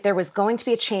how if there was going to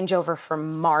be a changeover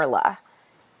from Marla,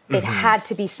 it had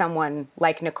to be someone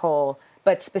like Nicole,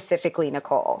 but specifically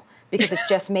Nicole, because it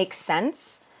just makes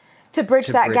sense to bridge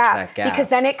that gap, because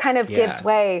then it kind of gives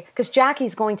way, because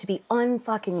Jackie's going to be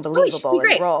unfucking believable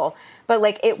in the role, but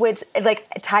like it would, like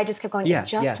Ty just kept going,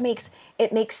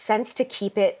 it makes sense to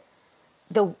keep it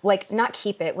not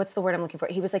keep it, what's the word I'm looking for?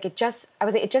 He was like, it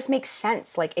just makes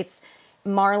sense, like it's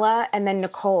Marla and then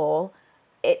Nicole,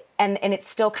 and it's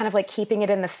still kind of like keeping it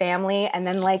in the family and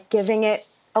then like giving it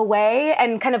away,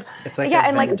 and kind of it's like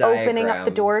and like opening up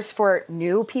the doors for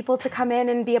new people to come in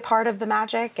and be a part of the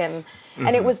magic, and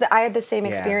it was I had the same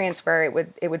experience where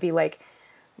it would be like,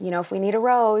 if we need a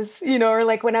rose, or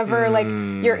like whenever like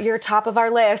you're top of our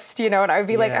list, and I would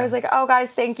be like, I was like, oh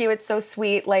guys, thank you, it's so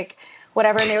sweet, like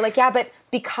whatever, and they were like, yeah, but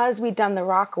because we've done the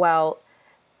Rockwell,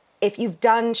 if you've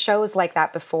done shows like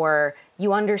that before,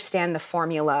 you understand the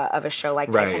formula of a show like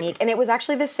Titanique. And it was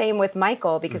actually the same with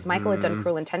Michael, because Michael had done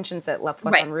Cruel Intentions at La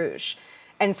Poisson Rouge.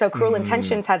 And so Cruel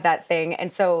Intentions had that thing.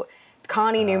 And so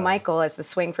Connie knew Michael as the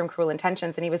swing from Cruel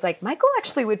Intentions. And he was like, Michael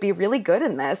actually would be really good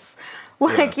in this.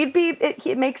 Like,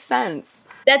 it makes sense.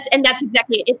 That's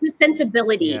exactly it. It's a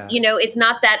sensibility. It's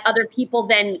not that other people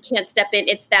then can't step in.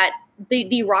 It's that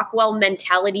the Rockwell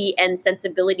mentality and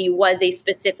sensibility was a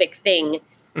specific thing.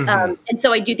 And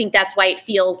so I do think that's why it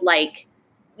feels like,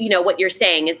 what you're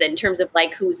saying is that in terms of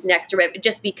like who's next, or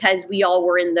just because we all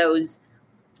were in those,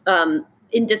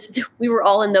 we were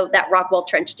all in that Rockwell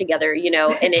trench together, and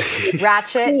it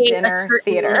Ratchet dinner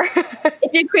theater.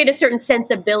 It did create a certain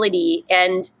sensibility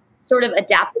and sort of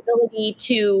adaptability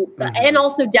to, and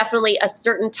also definitely a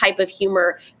certain type of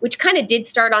humor, which kind of did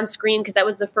start on screen because that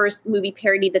was the first movie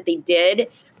parody that they did.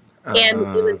 And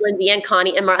it was Lindsay and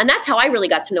Connie and Marla. And that's how I really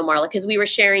got to know Marla, because we were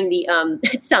sharing the,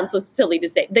 it sounds so silly to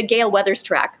say, the Gale Weathers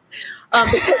track.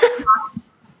 It's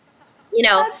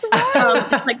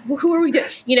like, who are we doing?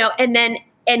 And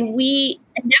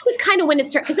that was kind of when it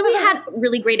started, because we had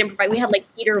really great improv. We had like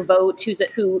Peter Vogt,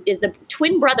 who is the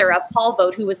twin brother of Paul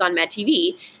Vogt, who was on Mad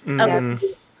TV,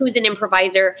 who's an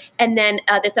improviser, and then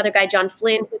this other guy, John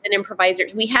Flynn, who's an improviser.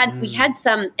 We had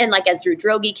some, and like as Drew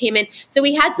Droege came in, so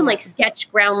we had some like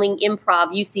sketch, groundling,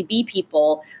 improv, UCB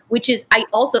people, which is, I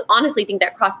also honestly think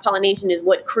that cross-pollination is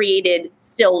what created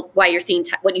still why you're seeing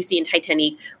what you see in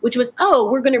Titanique, which was,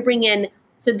 we're going to bring in,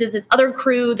 so there's this other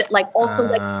crew that like also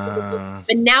like,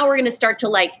 but now we're going to start to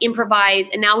like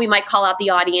improvise, and now we might call out the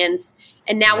audience,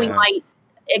 and now we might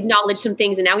acknowledge some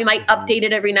things, and now we might update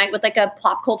it every night with like a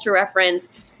pop culture reference,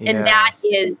 and that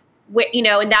is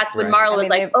and that's when Marla was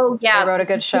like, they wrote a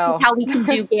good show. This is how we can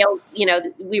do Gale.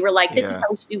 We were like, this is how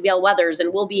we should do Gale Weathers,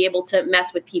 and we'll be able to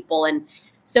mess with people, and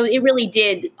so it really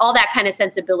did all that kind of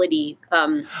sensibility.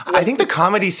 I think the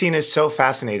comedy scene is so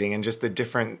fascinating, and just the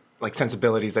different like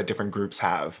sensibilities that different groups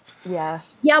have. Yeah,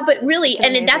 but really,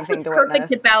 and that's what's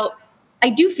perfect about. I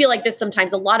do feel like this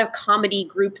sometimes. A lot of comedy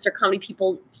groups or comedy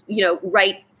people,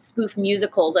 write spoof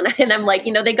musicals. And I'm like,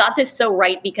 they got this so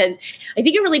right, because I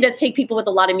think it really does take people with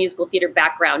a lot of musical theater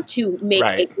background to make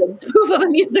a good spoof of a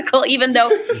musical, even though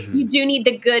you do need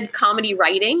the good comedy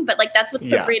writing. But like, that's what's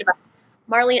so great about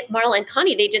Marla and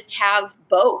Connie. They just have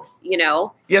both,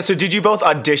 Yeah. So did you both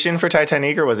audition for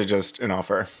Titanique, or was it just an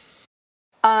offer?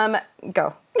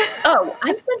 Go. Oh, I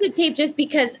sent a tape just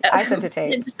because I sent a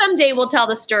tape. Someday we'll tell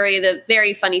the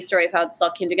very funny story of how this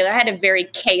all came together. I had a very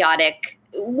chaotic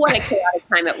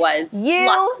time it was.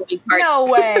 No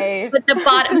way. But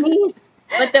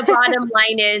the bottom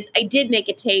line is I did make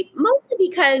a tape, mostly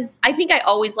because I think I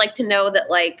always like to know that,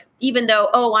 like, even though,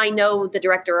 I know the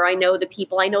director or I know the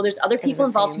people, I know there's other people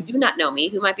involved who do not know me,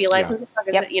 who might be like, who the fuck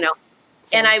is it, you know?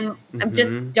 Same. And I'm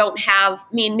just don't have,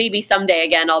 maybe someday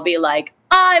again, I'll be like,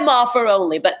 I'm offer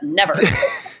only, but never.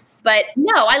 But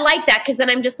no, I like that because then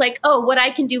I'm just like, what I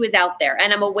can do is out there.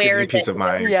 And I'm aware that peace of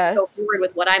mind. To go forward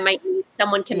with what I might need.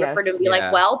 Someone can refer to and be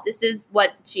like, well, this is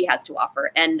what she has to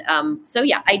offer. And so,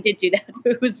 yeah, I did do that.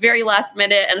 It was very last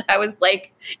minute. And I was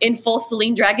like in full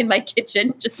Celine drag in my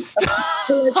kitchen.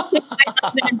 I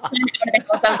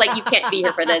was like, you can't be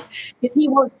here for this. Because he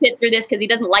won't sit through this because he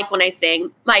doesn't like when I sing.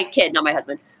 My kid, not my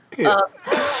husband. And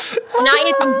I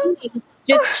had been doing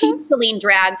just cheap Celine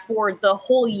drag for the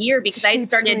whole year because I had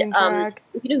started, you know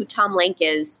who Tom Lank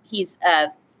is? He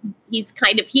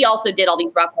also did all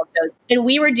these Rockwell shows. And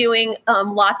we were doing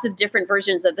lots of different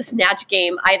versions of the Snatch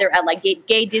Game, either at like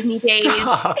gay Disney days.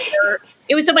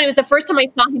 It was so funny. It was the first time I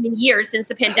saw him in years since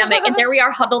the pandemic. And there we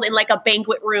are huddled in like a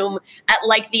banquet room at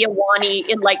like the Awani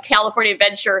in like California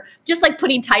Adventure, just like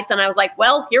putting tights on. I was like,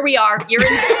 well, here we are. You're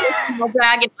in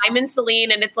drag and I'm in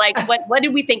Celine. And it's like, what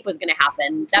did we think was going to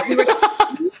happen? That we were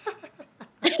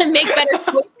make better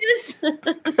choices?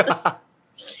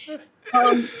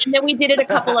 And then we did it a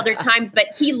couple other times, but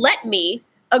he let me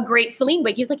a great Celine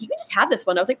wig. He was like, you can just have this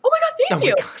one. I was like, oh my God, thank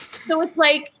you. God. So it's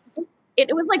like,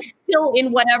 it was like still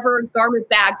in whatever garment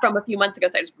bag from a few months ago.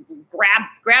 So I just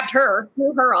grabbed her,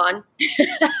 threw her on.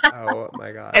 Oh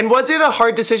my God. And was it a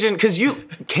hard decision? Because you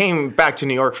came back to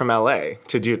New York from LA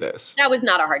to do this. That was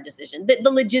not a hard decision.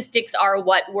 The logistics are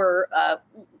what were,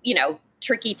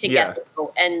 tricky to get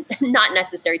through and not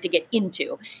necessary to get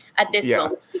into at this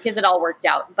moment because it all worked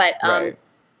out. But right.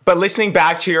 But listening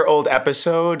back to your old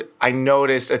episode, I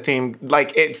noticed a theme,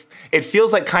 like it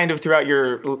feels like kind of throughout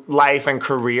your life and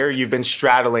career, you've been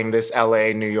straddling this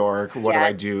LA, New York, what do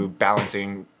I do,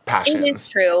 balancing passions. It is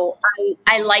true.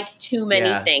 I like too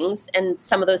many things, and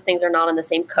some of those things are not on the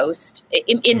same coast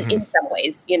in some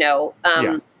ways,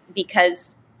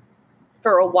 because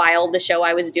for a while, the show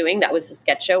I was doing, that was a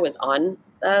sketch show, was on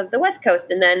the West Coast.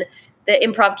 And then the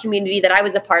improv community that I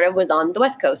was a part of was on the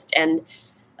West Coast. And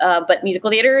but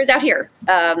musical theater is out here.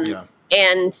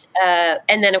 And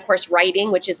then, of course,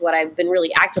 writing, which is what I've been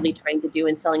really actively trying to do,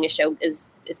 and selling a show is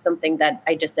something that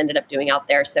I just ended up doing out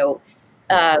there. So,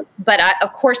 but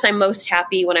of course, I'm most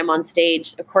happy when I'm on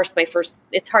stage. Of course,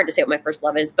 it's hard to say what my first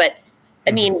love is, but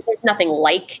I mean, there's nothing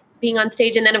like being on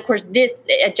stage. And then, of course,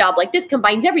 a job like this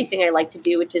combines everything I like to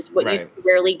do, which is what you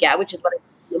rarely get, which is what I do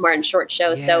in the Martin Short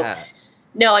show. So,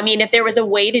 no, I mean, if there was a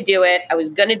way to do it, I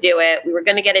was going to do it. We were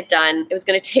going to get it done. It was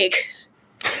going to take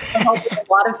the help of a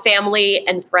lot of family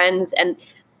and friends. And,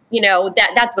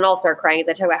 that's when I'll start crying, as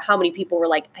I talk about how many people were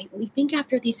like, we think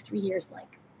after these 3 years,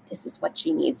 like, this is what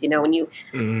she needs, when you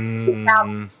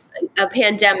have a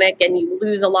pandemic and you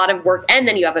lose a lot of work and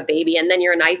then you have a baby and then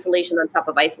you're in isolation on top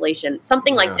of isolation.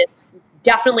 Something like this,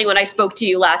 definitely when I spoke to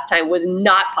you last time, was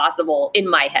not possible in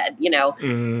my head,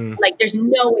 like there's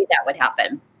no way that would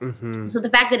happen. So the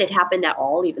fact that it happened at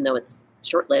all, even though it's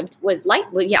short-lived, was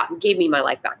gave me my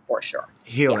life back for sure.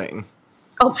 Healing.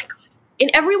 Oh my God. In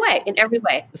every way.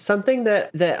 Something that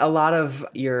a lot of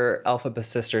your Alphaba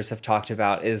sisters have talked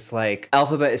about is like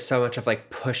Alphaba is so much of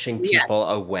like pushing people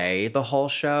away the whole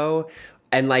show.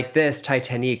 And like this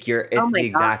Titanique, it's the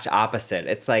exact opposite.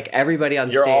 It's like everybody on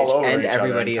stage and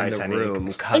everybody in the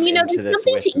room come into this with me. There's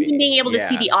something to even being able to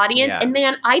see the audience. And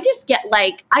man, I get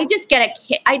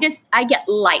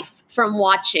life from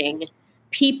watching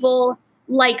people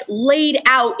like laid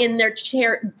out in their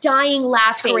chair, dying,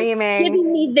 laughing, screaming,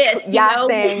 giving me this,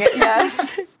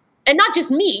 yes. And not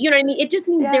just me, you know what I mean? It just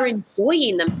means they're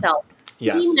enjoying themselves,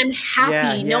 seeing them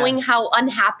happy, knowing how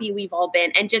unhappy we've all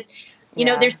been, and just,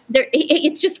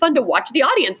 it's just fun to watch the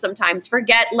audience sometimes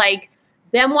forget like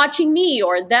them watching me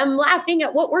or them laughing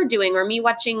at what we're doing or me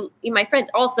watching my friends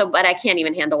also, but I can't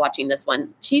even handle watching this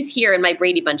one. She's here in my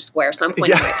Brady Bunch square, so I'm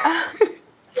pointing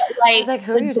I was like,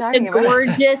 who are you talking about? The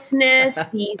gorgeousness,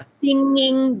 the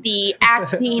singing, the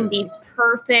acting, the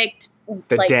perfect.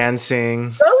 The dancing.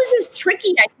 Rose is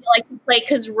tricky, I feel like, to play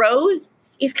because Rose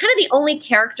is kind of the only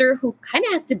character who kind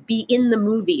of has to be in the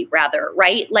movie, rather,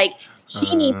 right? Like,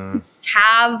 she needs to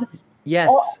have... Yes.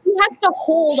 She has to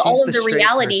hold all of the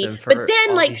reality. But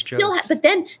then, like, still... but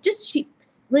then, just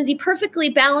Lindsay perfectly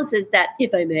balances that,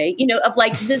 if I may, you know, of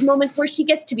like the moments where she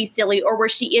gets to be silly or where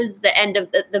she is the end of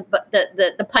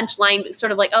the punchline,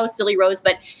 sort of like, oh, silly Rose.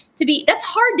 But that's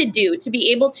hard to do, to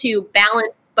be able to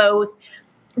balance both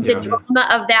the drama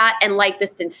of that and like the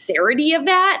sincerity of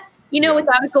that, you know,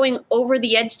 without it going over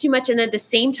the edge too much. And at the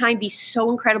same time be so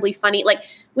incredibly funny. Like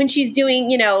when she's doing,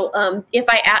 you know,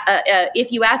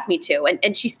 if you ask me to,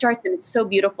 and she starts and it's so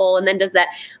beautiful and then does that.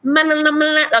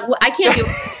 I can't do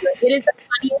it. It is the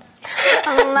funniest.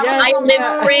 I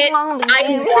live for it. I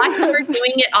watch her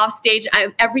doing it off stage.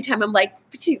 Every time I'm like,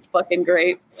 she's fucking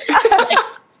great. Like,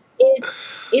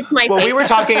 it's my favorite. We were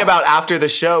talking about after the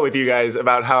show with you guys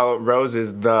about how Rose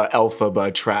is the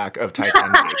Elphaba track of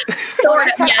Titanique.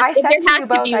 I said to you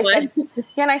both,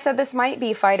 and I said this might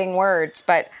be fighting words,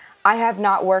 but I have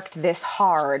not worked this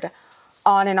hard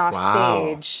on and off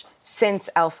stage since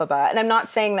Elphaba. And I'm not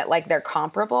saying that like they're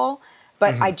comparable,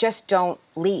 but I just don't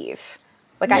leave.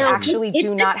 Like I actually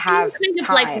do not have kind of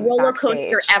time like roller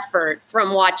backstage. coaster effort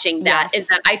from watching that. Is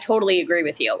that I totally agree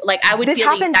with you. Like I would. This feel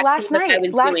happened last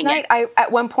night. Last night,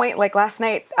 at one point, like last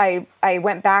night, I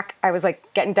went back. I was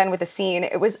like getting done with a scene.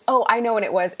 It was I know what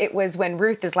it was. It was when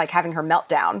Ruth is like having her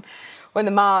meltdown.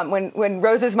 When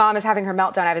Rose's mom is having her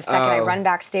meltdown. I have a second. I run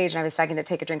backstage and I have a second to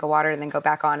take a drink of water and then go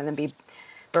back on and then be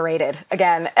berated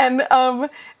again. And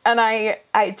I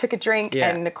took a drink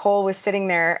and Nicole was sitting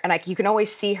there and like you can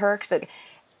always see her because like,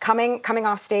 coming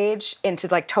off stage into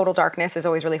like total darkness is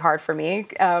always really hard for me.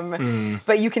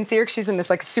 But you can see her, she's in this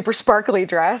like super sparkly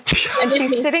dress and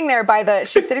she's sitting there by the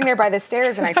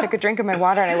stairs and I took a drink of my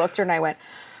water and I looked at her and I went,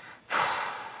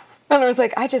 and I was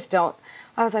like, I just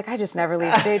never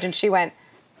leave stage. And she went,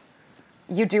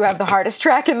 you do have the hardest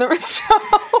track in the show.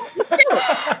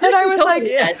 And I was like,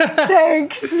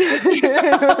 thanks.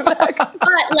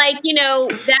 But like, you know,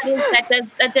 that's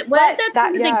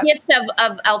the gifts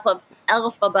of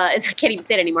Elphaba is I can't even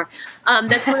say it anymore.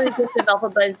 That's one of the gifts of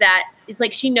Elphaba is that it's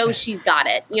like she knows she's got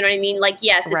it. You know what I mean? Like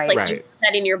yes, it's like you put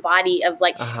that in your body of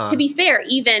like to be fair,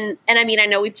 even and I mean I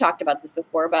know we've talked about this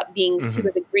before about being two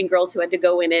of the green girls who had to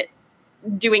go in it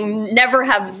doing never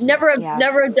have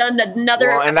done another.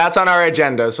 Well, and that's on our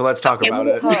agenda, so let's talk about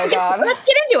it. Oh God, let's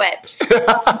get into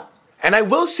it. And I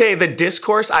will say the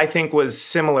discourse, I think, was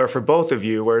similar for both of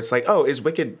you, where it's like, oh, is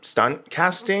Wicked stunt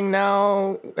casting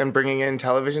now and bringing in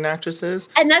television actresses?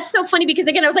 And that's so funny because,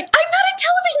 again, I was like, I'm not a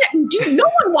television actor. Dude, no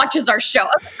one watches our show.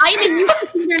 I'm a music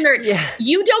nerd. Yeah.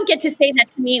 You don't get to say that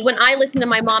to me when I listen to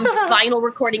my mom's vinyl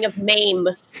recording of Mame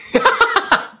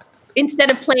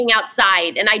instead of playing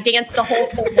outside. And I dance the whole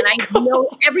thing. And I know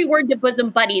every word to Bosom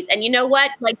Buddies. And you know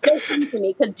what? Like, don't sing to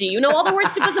me because do you know all the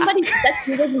words to Bosom Buddies? That's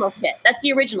the original shit. That's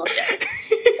the original shit.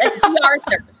 That's B.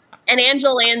 Arthur and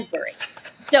Angela Lansbury.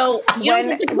 So you don't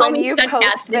get to call me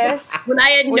stuntcast this when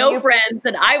I had no friends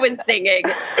and I was singing.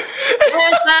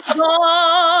 There's that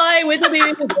boy with a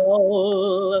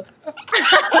beautiful.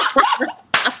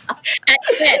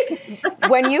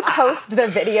 When you post the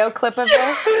video clip of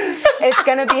this, it's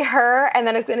going to be her, and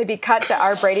then it's going to be cut to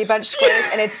our Brady Bunch squares,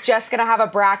 and it's just going to have a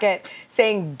bracket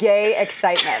saying "gay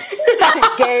excitement,"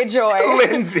 "gay joy."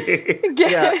 Lindsay,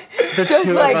 the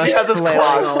two of us flailing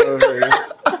all over you.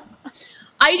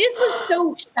 I just was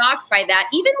so shocked by that.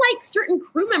 Even like certain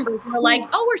crew members were like,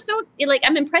 "Oh, we're so like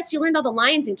I'm impressed you learned all the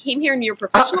lines and came here and you're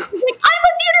professional." I was like, I'm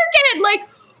a theater kid, like.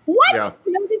 What? Yeah.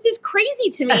 You know, this is crazy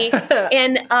to me.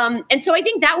 And so I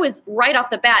think that was right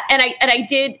off the bat. And I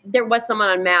did, there was someone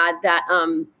on Mad that,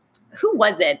 who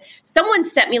was it? Someone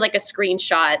sent me like a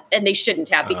screenshot and they shouldn't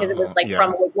have because it was like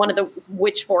from like, one of the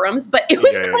witch forums, but it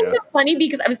was kind of funny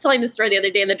because I was telling the story the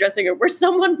other day in the dressing room where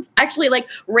someone actually like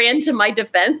ran to my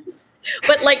defense.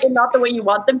 But like, in not the way you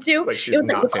want them to. Like she's it was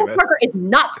not like, Nicole famous. Parker is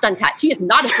not stunt cat. She is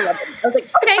not a celebrity. I was like,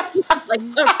 okay, like,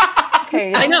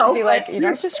 okay, I know. Be like, you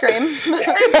don't have to scream.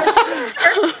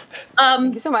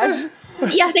 Thank you so much.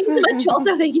 Yeah, thank you so much.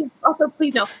 Also, thank you. Also,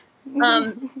 please no.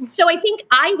 So I think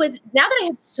I was now that I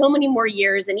have so many more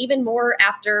years, and even more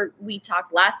after we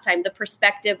talked last time, the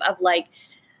perspective of like,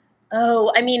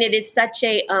 oh, I mean, it is such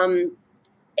a.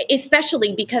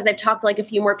 Especially because I've talked to like a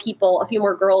few more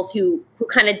girls who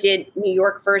kind of did New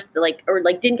York first, or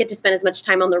didn't get to spend as much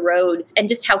time on the road, and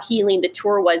just how healing the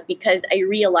tour was because I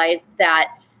realized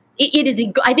that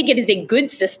I think it is a good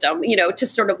system, you know, to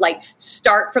sort of like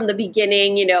start from the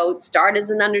beginning, you know, start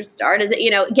as, you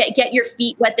know, get your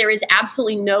feet wet. There is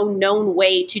absolutely no known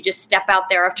way to just step out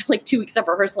there after like 2 weeks of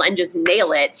rehearsal and just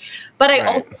nail it. But I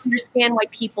also understand why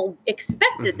people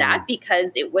expected that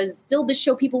because it was still the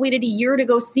show people waited a year to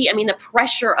go see. I mean, the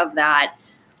pressure of that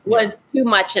was too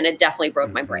much and it definitely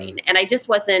broke my brain. And I just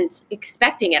wasn't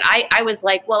expecting it. I was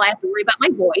like, well, I have to worry about my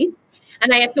voice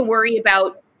and I have to worry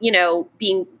about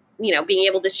being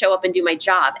able to show up and do my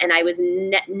job. And I was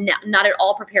not at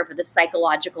all prepared for the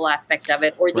psychological aspect of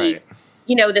it or the,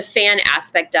 the fan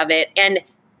aspect of it.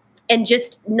 And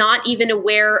just not even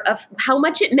aware of how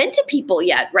much it meant to people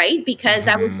yet. Right. Because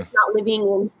I was just not living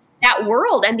in that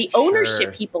world and the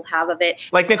ownership people have of it.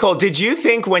 Like, Nicole, did you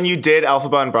think when you did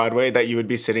Elphaba on Broadway that you would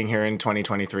be sitting here in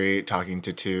 2023 talking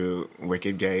to two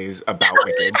wicked gays about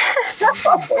Wicked? No.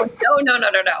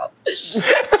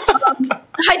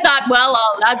 I thought, well,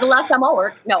 that's the last time I'll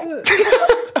work. No.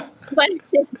 But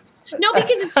no, because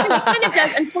it's true. It kind of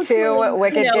does. Unfortunately, two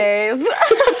wicked gays.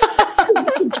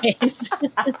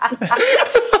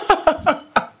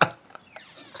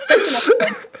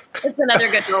 It's another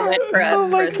good moment for us. Oh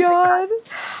my God.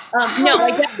 No,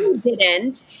 I definitely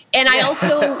didn't. And I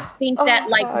also think that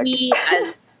we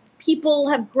as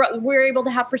people we're able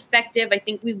to have perspective. I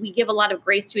think we give a lot of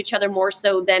grace to each other more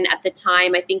so than at the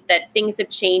time. I think that things have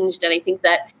changed. And I think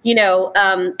that,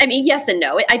 yes and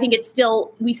no. I think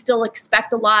we still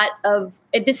expect a lot of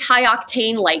this high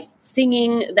octane, like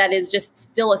singing that is just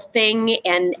still a thing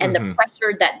and the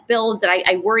pressure that builds. And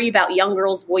I worry about young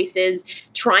girls' voices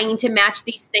trying to match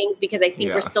these things because I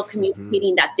think we're still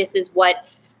communicating that this is what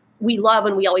we love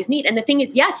and we always need. And the thing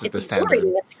is, yes, it's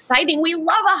exhilarating, it's exciting. We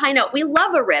love a high note. We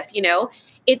love a riff,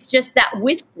 It's just that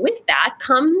with that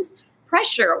comes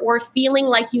pressure or feeling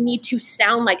like you need to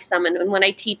sound like someone. And when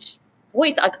I teach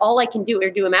voice, like all I can do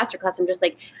or do a masterclass, I'm just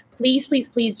like, please, please,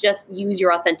 please just use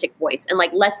your authentic voice. And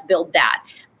like, let's build that.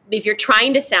 If you're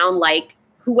trying to sound like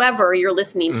whoever you're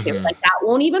listening to, like that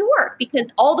won't even work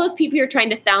because all those people you're trying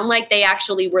to sound like, they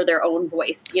actually were their own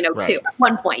voice, too, at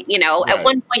one point, at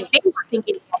one point they were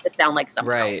thinking they had to sound like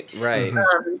someone else. Right.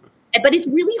 But it's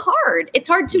really hard. It's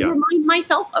hard to remind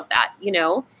myself of that,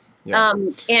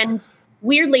 and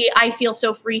weirdly, I feel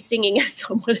so free singing as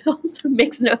someone else who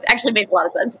actually makes a lot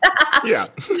of sense.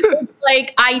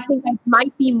 Like, I think I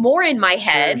might be more in my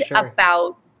head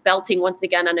about belting once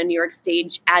again on a New York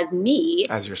stage as me.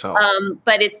 As yourself.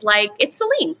 But it's like, it's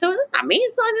Celine. So it's not me.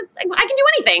 It's I can do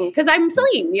anything because I'm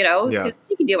Celine,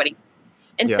 She can do anything.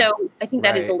 And so I think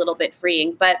that is a little bit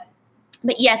freeing. But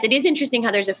yes, it is interesting how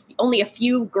there's only a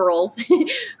few girls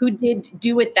who did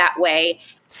do it that way.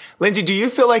 Lindsay, do you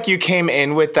feel like you came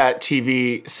in with that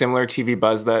similar TV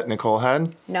buzz that Nicole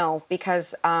had? No,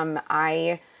 because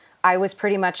I was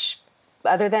pretty much,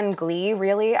 other than Glee,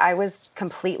 really, I was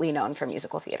completely known for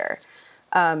musical theater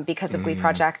because of Glee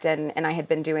Project, and I had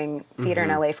been doing theater in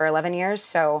LA for 11 years.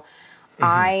 So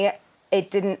I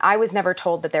was never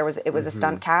told that it was a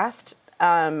stunt cast.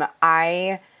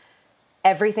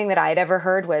 Everything that I'd ever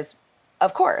heard was,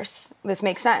 of course, this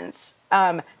makes sense.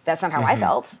 That's not how I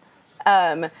felt.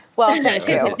 Well, thank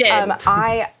you.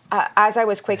 As I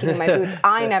was quaking in my boots,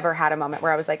 I never had a moment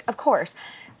where I was like, of course,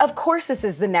 this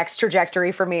is the next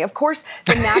trajectory for me. Of course,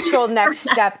 the natural next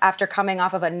step after coming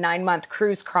off of a 9-month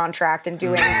cruise contract and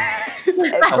doing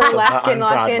burlesque in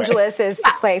Los Angeles is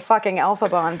to play fucking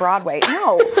Elphaba on Broadway.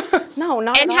 No,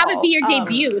 not at all. And have it be your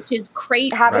debut, which is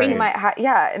crazy. Having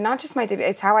not just my debut.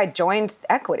 It's how I joined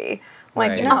Equity.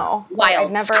 Like, no. Wild.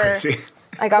 I'd never...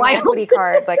 I got my equity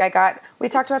card. We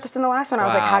talked about this in the last one. I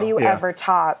was like, how do you ever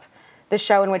top the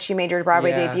show in which you made your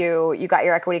Broadway debut? You got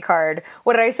your equity card.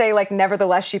 What did I say? Like,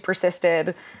 nevertheless, she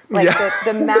persisted.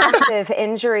 The massive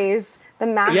injuries,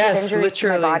 to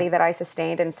my body that I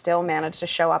sustained and still managed to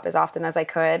show up as often as I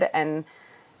could and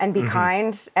be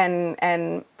kind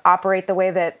and operate the way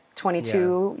that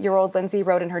 22-year-old Lindsay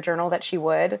wrote in her journal that she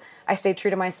would. I stayed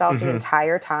true to myself the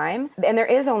entire time. And there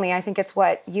is only, I think it's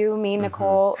what, you, me,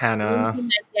 Nicole, Hannah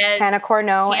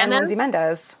Corneau, and Lindsay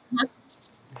Mendez.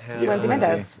 Lindsay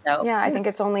Mendez. So. Yeah, I think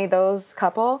it's only those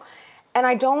couple. And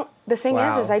I don't, the thing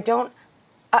is I don't,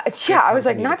 I was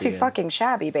like, not too fucking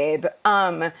shabby, babe.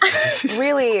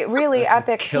 Really, really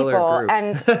epic people. Group.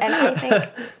 And I think...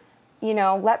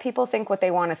 let people think what they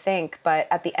want to think. But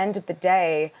at the end of the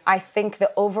day, I think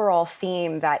the overall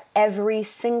theme that every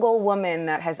single woman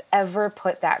that has ever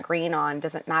put that green on,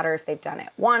 doesn't matter if they've done it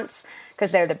once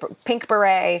because they're the pink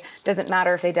beret, doesn't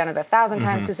matter if they've done it 1,000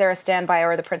 times because they're a standby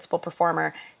or the principal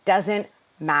performer, doesn't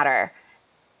matter.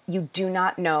 You do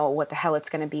not know what the hell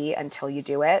it's going to be until you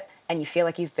do it. And you feel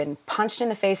like you've been punched in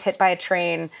the face, hit by a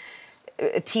train,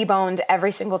 T-boned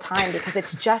every single time because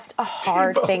it's just a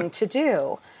hard thing to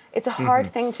do. It's a hard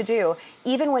thing to do.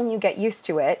 Even when you get used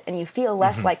to it and you feel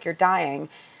less like you're dying,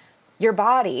 your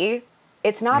body,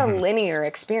 it's not a linear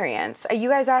experience. You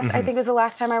guys asked, I think it was the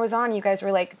last time I was on, you guys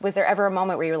were like, was there ever a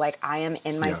moment where you were like, I am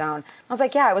in my zone? I was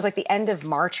like, yeah, it was like the end of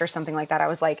March or something like that. I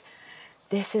was like,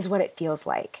 this is what it feels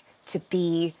like to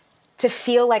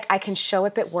feel like I can show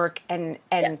up at work and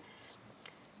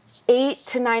 8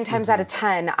 to 9 times out of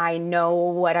 10, I know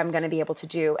what I'm going to be able to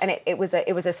do. And it was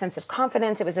a sense of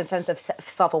confidence. It was a sense of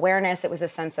self-awareness. It was a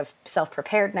sense of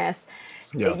self-preparedness,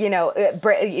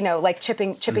 like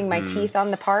chipping my teeth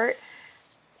on the part.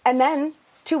 And then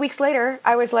 2 weeks later,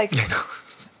 I was like,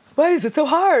 why is it so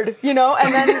hard?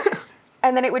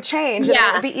 And then it would change and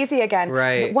it would be easy again.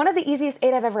 Right. One of the easiest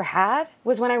 8 I've ever had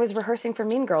was when I was rehearsing for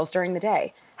Mean Girls during the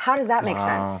day. How does that make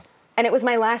sense? And it was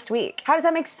my last week. How does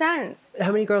that make sense?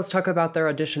 How many girls talk about their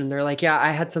audition and they're like, yeah,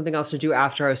 I had something else to do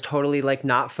after. I was totally like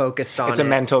not focused on it. It's a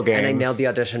mental game. And I nailed the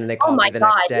audition and they called me the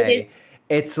next day.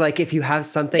 It's like if you have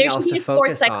something else to focus on. There should be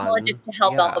a sports psychologist to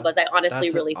help Alpha Buzz. I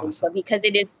honestly really think so, because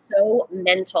it is so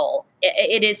mental.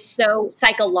 It is so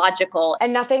psychological.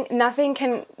 And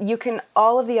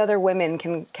all of the other women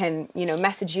can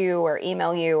message you or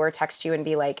email you or text you and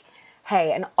be like,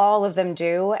 hey, and all of them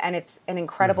do, and it's an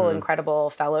incredible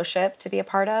fellowship to be a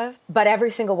part of. But every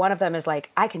single one of them is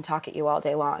like, I can talk at you all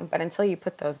day long, but until you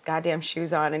put those goddamn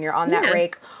shoes on and you're on that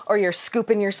rake or you're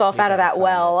scooping yourself out of that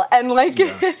well, and like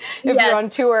if you're on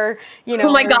tour,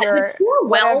 oh my God, the tour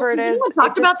well, whatever it is. You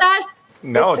talk about that?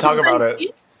 No, talk about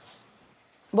it.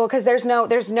 Well, because there's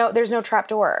no trap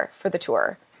door for the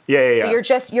tour. Yeah.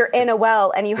 So you're in a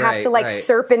well and you have to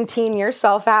serpentine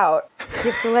yourself out.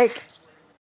 You have to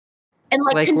and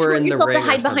contort yourself to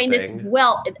hide behind this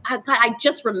well. God, I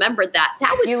just remembered that.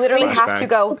 That was you literally have to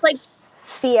go like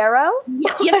Fiero. And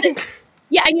you have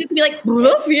to be like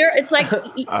Fiero. It's like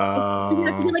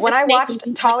when I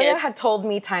watched, Talia had told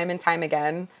me time and time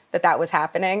again that was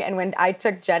happening, and when I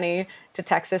took Jenny to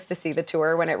Texas to see the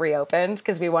tour when it reopened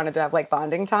because we wanted to have like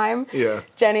bonding time. Yeah,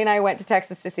 Jenny and I went to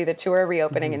Texas to see the tour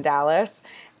reopening in Dallas,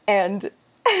 and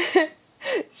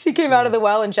she came out of the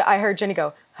well, and I heard Jenny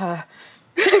go, huh.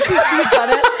 She'd done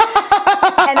it.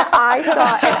 And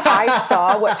I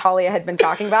saw what Talia had been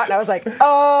talking about, and I was like,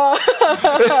 oh,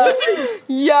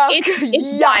 yuck.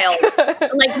 It's wild.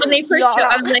 Like when they first show,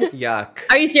 I was like, yuck.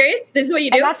 Are you serious? This is what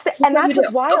you do? And that's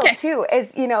what's wild too,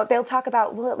 is, they'll talk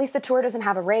about, well, at least the tour doesn't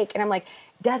have a rake. And I'm like,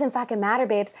 doesn't fucking matter,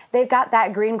 babes. They've got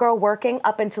that green girl working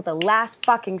up until the last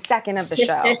fucking second of the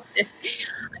show.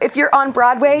 If you're on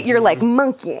Broadway, you're like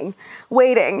monkeying,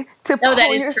 waiting to pull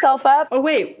yourself up. Oh,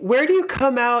 wait. Where do you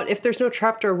come out? If there's no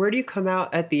trapdoor, where do you come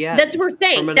out at the end? That's what we're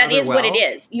saying. That is what it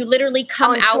is. You literally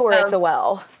come out tour, it's a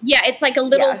well. Yeah, it's like a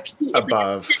little piece.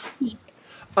 Above. Like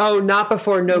oh, not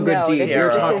before No Good Deed. You're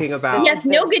talking about. Yes,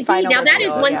 No Good Deed. Now, that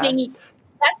is one thing.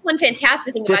 That's one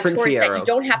fantastic thing about tours, that you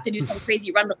don't have to do some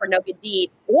crazy run for No Good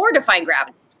Deed or Defying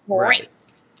Gravity. It's great.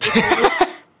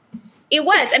 Right. It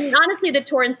was. I mean, honestly, the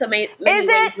tour in so many ways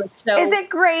was so... Is it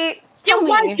great?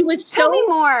 It was so... Tell me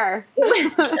more.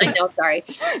 I know, sorry.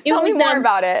 Tell me more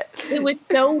about it. It was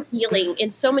so healing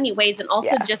in so many ways, and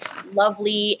also just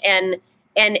lovely. And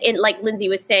like Lindsay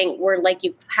was saying, where like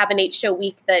you have an 8-show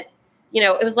week that,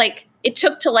 it was like... It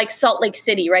took to like Salt Lake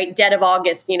City, right? Dead of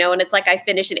August, and it's like I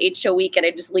finish an 8-show week and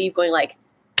I just leave going like,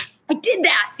 I did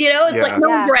that, It's like no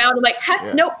one's around. I'm like,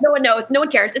 no one knows. No one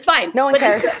cares. It's fine. No one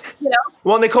cares.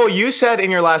 Well, Nicole, you said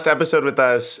in your last episode with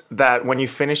us that when you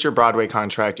finished your Broadway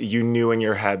contract, you knew in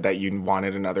your head that you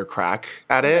wanted another crack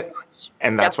at it.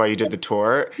 And that's why you did the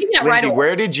tour. Lindsay,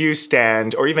 where did you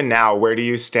stand, or even now, where do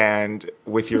you stand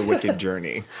with your Wicked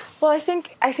journey? Well, I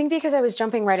think because I was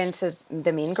jumping right into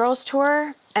the Mean Girls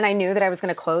tour, and I knew that I was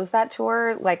going to close that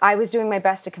tour, like I was doing my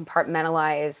best to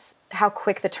compartmentalize how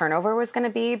quick the turnover was going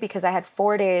to be, because I had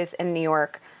 4 days in New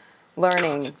York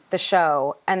learning the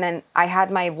show, and then I had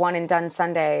my one and done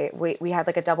Sunday. We had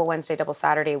like a double Wednesday, double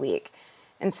Saturday week.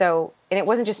 And it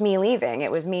wasn't just me leaving.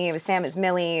 It was me, it was Sam, it was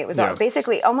Millie. It was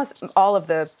basically almost all of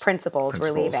the principals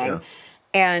were leaving. Yeah.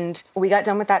 And we got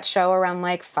done with that show around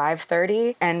like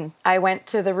 5:30. And I went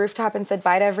to the rooftop and said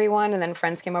bye to everyone. And then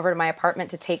friends came over to my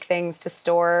apartment to take things to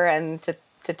store and to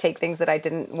take things that I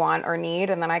didn't want or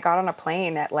need. And then I got on a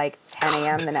plane at like 10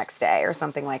 a.m. the next day or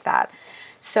something like that.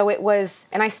 So it was,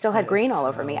 and I still had green all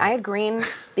over me. I had green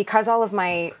because all of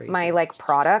my like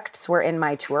products were in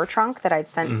my tour trunk that I'd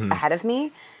sent ahead of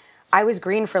me. I was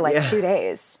green for like 2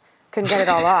 days. Couldn't get it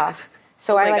all off.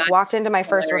 So I like walked into my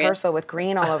first rehearsal with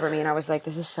green all over me, and I was like,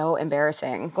 this is so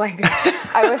embarrassing. Like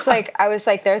I was like they're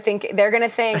gonna think they're gonna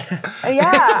think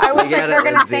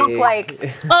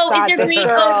like, oh, is there green?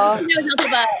 Girl.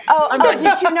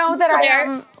 Did you know that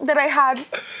I had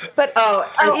but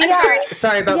I'm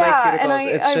sorry about my cuticles.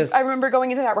 And I remember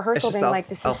going into that rehearsal being like,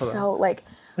 this is so like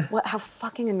how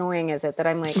fucking annoying is it that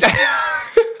I'm like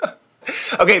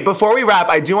Okay, before we wrap,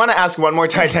 I do want to ask one more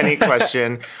Titanique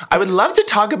question. I would love to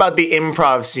talk about the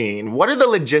improv scene. What are the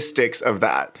logistics of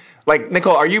that? Like,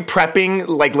 Nicole, are you prepping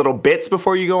like little bits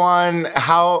before you go on?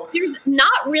 How? There's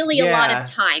not really a lot of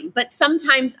time, but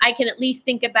sometimes I can at least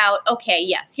think about, okay,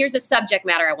 yes, here's a subject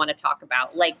matter I want to talk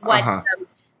about. Like what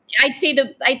I'd say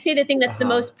the thing that's the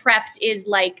most prepped is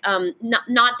like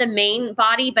not the main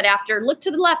body, but after look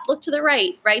to the left, look to the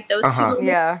right, those two.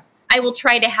 Yeah. I will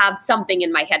try to have something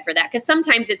in my head for that, because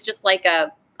sometimes it's just like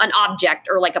an object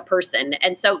or like a person.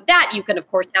 And so that you can,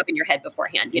 of course, have in your head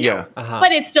beforehand, you know.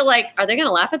 But it's still like, are they going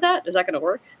to laugh at that? Is that going to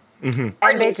work? Mm-hmm.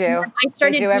 And they do. I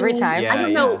started doing every time. I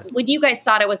don't know when you guys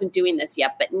thought I wasn't doing this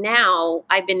yet, but now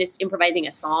I've been just improvising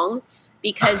a song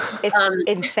because it's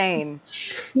insane.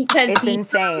 Because it's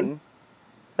insane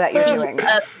that you're doing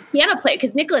this. Piano player,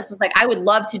 because Nicholas was like, I would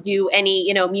love to do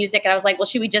any, music. And I was like, well,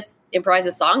 should we just improvise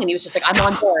a song? And he was just like,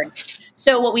 I'm on board.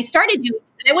 So what we started doing,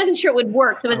 and I wasn't sure it would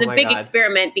work. So it was a big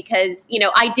experiment because,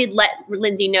 I did let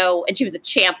Lindsay know, and she was a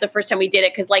champ the first time we did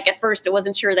it. Because like at first I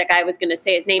wasn't sure that guy was going to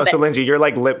say his name. So Lindsay, you're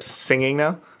like lip singing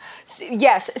now?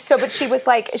 Yes. So, but she was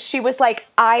like,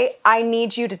 I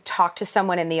need you to talk to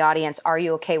someone in the audience. Are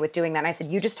you okay with doing that? And I said,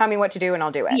 you just tell me what to do and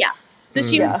I'll do it. Yeah. So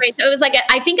she was great. So it was like,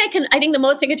 I think the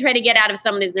most I could try to get out of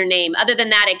someone is their name. Other than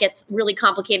that, it gets really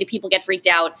complicated. People get freaked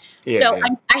out. I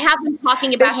have them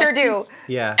talking about. They sure do.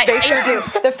 Yeah. They sure do.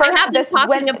 The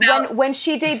first, when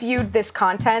she debuted this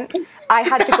content, I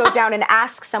had to go down and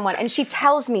ask someone, and she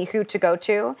tells me who to go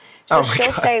to. So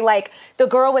she'll say like the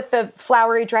girl with the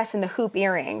flowery dress and the hoop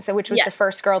earrings, which was the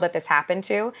first girl that this happened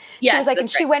to. She was like, and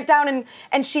she went down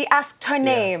and she asked her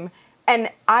name.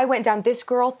 And I went down. This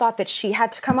girl thought that she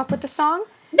had to come up with the song.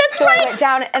 So I went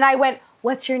down and I went,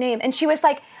 what's your name? And she was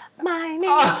like, my name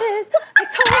is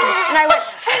Victoria. And I went,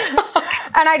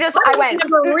 and I went,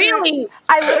 really?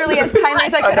 I literally, as kindly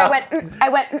as I could, I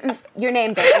went, your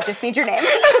name, babe. I just need your name.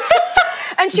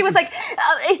 And she was like,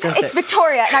 it's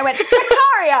Victoria. And I went,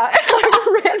 Victoria. And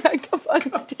I ran back up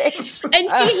on stage. And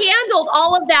she handled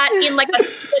all of that in like a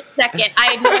split second.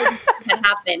 I had no idea what had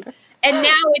happened. And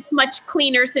now it's much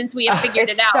cleaner since we have figured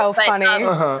it out. So funny.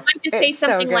 I just say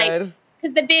something like,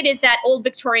 because the bit is that old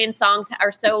Victorian songs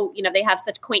are so, they have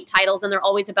such quaint titles and they're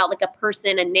always about like a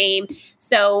person, a name.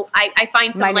 So I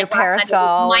find something like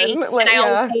parasol. Mike, and I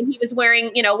always say he was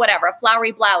wearing, whatever, a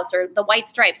flowery blouse or the white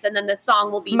stripes. And then the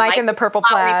song will be Mike in the purple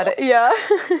plaid. Yeah.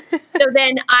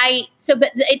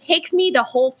 But it takes me the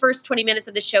whole first 20 minutes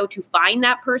of the show to find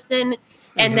that person.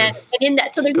 And then in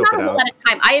that, so there's not a whole lot of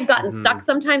time. I have gotten stuck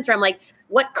sometimes where I'm like,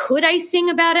 what could I sing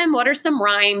about him? What are some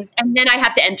rhymes? And then I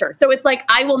have to enter. So it's like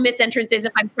I will miss entrances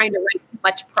if I'm trying to write too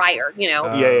much prior,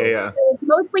 Yeah. So it's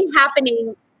mostly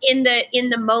happening in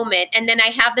the moment, and then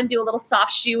I have them do a little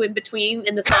soft shoe in between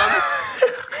in the song,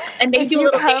 and they do a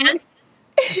little dance.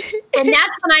 And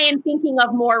that's when I am thinking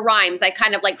of more rhymes. I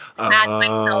kind of like pat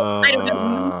myself. I don't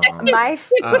know. My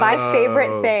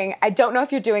favorite thing, I don't know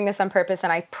if you're doing this on purpose,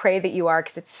 and I pray that you are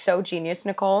because it's so genius,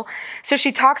 Nicole. So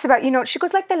she talks about, she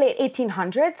goes like the late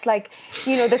 1800s, like,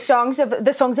 the songs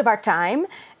of our time.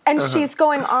 And she's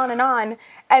going on.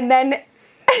 And then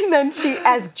she,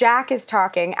 as Jack is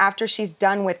talking, after she's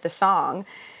done with the song,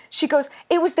 she goes,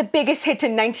 it was the biggest hit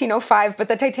in 1905, but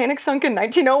the Titanic sunk in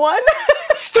 1901.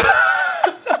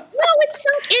 No, it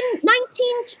sunk in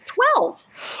 1912.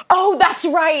 Oh, that's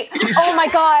right. Oh my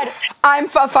God, I'm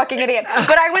a fucking idiot.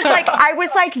 But I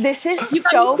was like, this is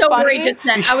so funny. Just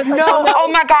then. I was like, oh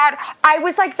my God. I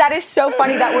was like, that is so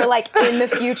funny that we're like in the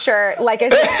future, like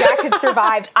as if Jack had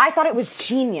survived. I I was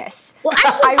genius. Well,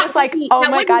 actually, I was like, oh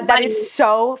my God, that is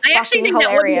so fucking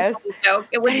hilarious.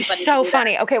 It would be so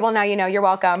funny. Okay, well now you know. You're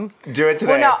welcome. Do it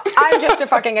today. Well, no, I'm just a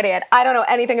fucking idiot. I don't know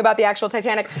anything about the actual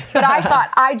Titanic, but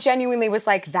I genuinely was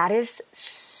like, that is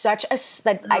such a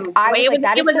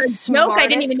that is the smartest I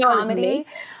didn't even know comedy.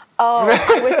 Oh,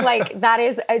 I was like,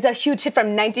 it's a huge hit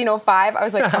from 1905. I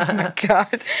was like, oh my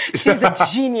God, she's a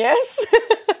genius.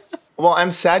 Well,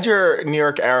 I'm sad your New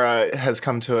York era has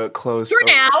come to a close. For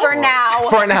now.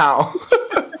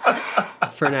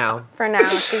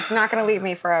 She's not going to leave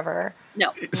me forever.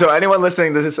 No. So anyone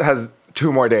listening, this has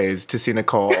 2 more days to see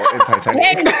Nicole in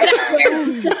Titanic.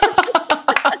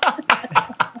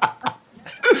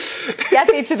 Get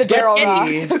me to the Daryl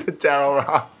Roth. To the Daryl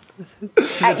Roth.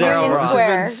 At Union This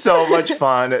Square. has been so much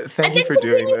fun. Thank you for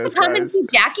doing this, come and guys. see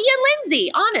Jackie and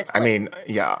Lindsay, honestly. I mean,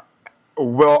 yeah.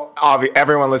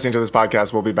 Everyone listening to this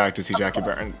podcast will be back to see Jackie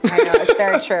Byrne. I know, it's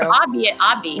very true.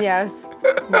 Obvi. Yes.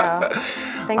 Yeah.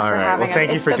 Thanks for having us.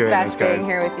 Thank you for doing this, guys. It's the best being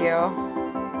here with you.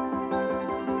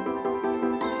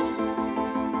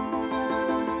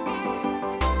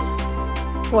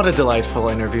 What a delightful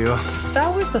interview.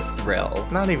 That was a thrill.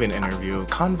 Not even interview,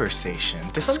 conversation,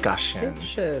 discussion.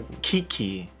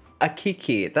 Kiki. A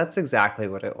kiki. That's exactly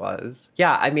what it was.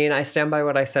 Yeah, I mean, I stand by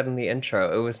what I said in the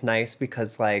intro. It was nice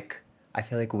because, like, I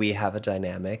feel like we have a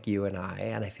dynamic, you and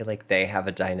I feel like they have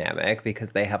a dynamic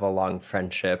because they have a long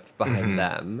friendship behind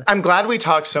them. I'm glad we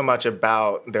talked so much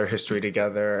about their history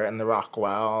together and the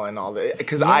Rockwell and all that,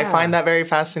 because I find that very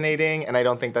fascinating, and I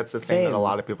don't think that's the thing that a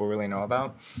lot of people really know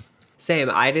about. Same.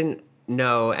 I didn't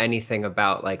know anything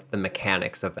about, like, the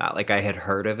mechanics of that. Like, I had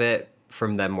heard of it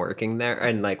from them working there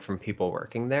and, like, from people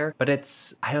working there. But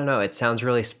it's, I don't know, it sounds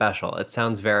really special. It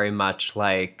sounds very much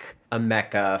like a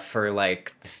mecca for,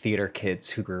 like, the theater kids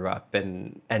who grew up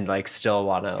and like still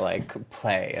want to, like,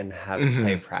 play and have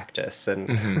play practice.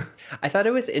 And I thought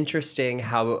it was interesting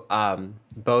how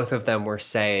both of them were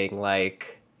saying,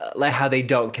 like how they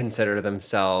don't consider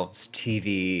themselves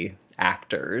TV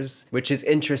actors, which is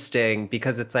interesting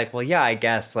because it's like, well, yeah, I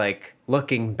guess, like,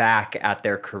 looking back at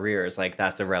their careers, like,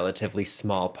 that's a relatively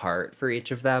small part for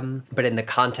each of them. But in the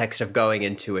context of going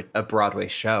into a Broadway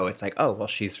show, it's like, oh, well,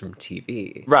 she's from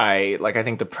TV. Right. Like, I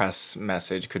think the press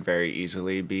message could very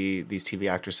easily be these TV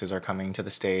actresses are coming to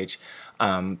the stage.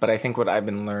 But I think what I've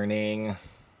been learning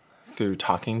through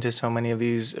talking to so many of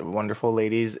these wonderful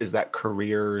ladies is that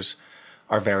careers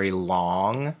are very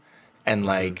long and,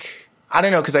 like, I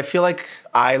don't know, because I feel like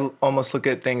I almost look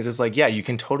at things as like, yeah, you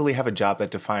can totally have a job that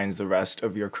defines the rest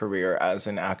of your career as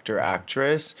an actor,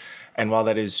 actress. And while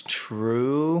that is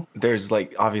true, there's,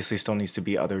 like, obviously still needs to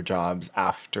be other jobs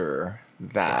after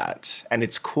that. And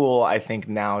it's cool, I think,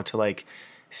 now to, like,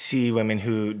 see women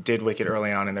who did Wicked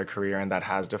early on in their career and that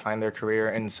has defined their career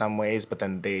in some ways, but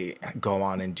then they go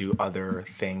on and do other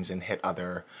things and hit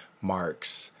other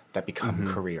marks that become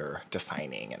career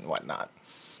defining and whatnot.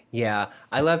 Yeah,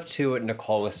 I love too what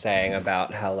Nicole was saying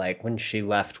about how, like, when she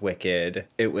left Wicked,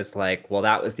 it was like, well,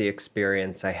 that was the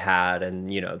experience I had,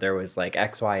 and, you know, there was, like,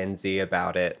 X, Y, and Z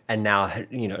about it. And now,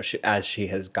 you know, as she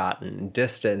has gotten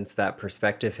distance, that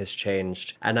perspective has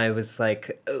changed. And I was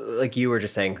like you were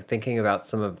just saying, thinking about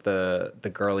some of the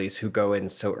girlies who go in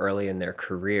so early in their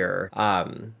career,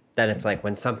 then it's like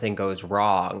when something goes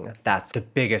wrong, that's the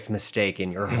biggest mistake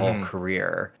in your whole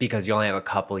career because you only have a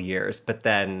couple years. But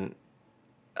then,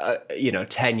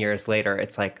 10 years later,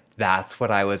 it's like, that's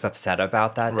what I was upset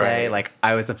about that day. Like,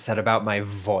 I was upset about my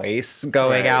voice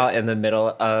going out in the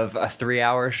middle of a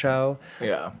 3-hour show.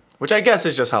 Yeah. Which I guess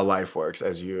is just how life works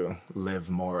as you live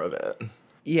more of it.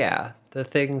 Yeah. The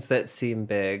things that seem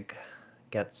big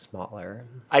get smaller.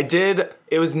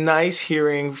 It was nice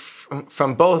hearing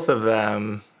from both of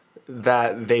them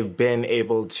that they've been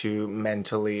able to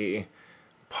mentally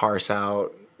parse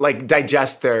out, like,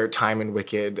 digest their time in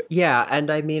Wicked. Yeah,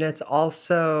 and I mean, it's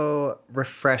also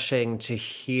refreshing to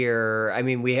hear. I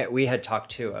mean, we had talked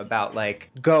too about,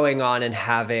 like, going on and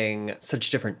having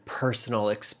such different personal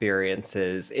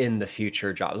experiences in the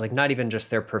future jobs. Like, not even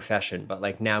just their profession, but,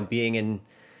 like, now being in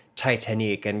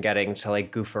Titanique and getting to,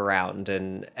 like, goof around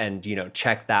and you know,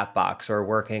 check that box, or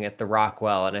working at the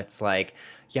Rockwell, and it's like,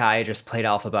 yeah, I just played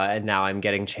Alphaba and now I'm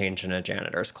getting changed in a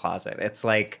janitor's closet. It's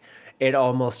like, it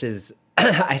almost is.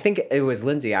 I think it was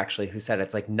Lindsay actually who said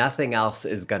it's like nothing else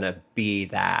is going to be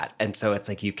that. And so it's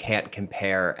like you can't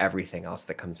compare everything else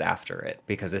that comes after it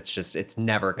because it's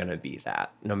never going to be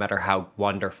that. No matter how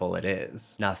wonderful it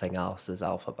is, nothing else is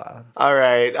Alphaba. All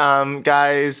right.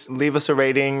 Guys, leave us a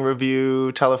rating,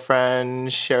 review, tell a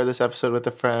friend, share this episode with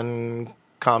a friend,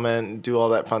 comment, do all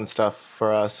that fun stuff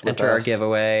for us. Enter our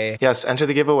giveaway. Yes, enter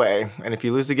the giveaway. And if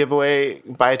you lose the giveaway,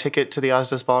 buy a ticket to the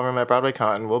Ozdust Ballroom at Broadway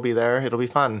Con. We'll be there. It'll be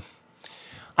fun.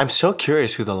 I'm so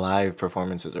curious who the live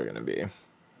performances are going to be.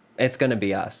 It's going to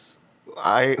be us.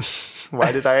 Why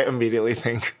did I immediately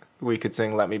think we could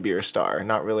sing Let Me Be Your Star?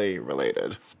 Not really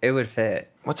related. It would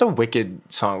fit. What's a Wicked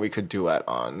song we could duet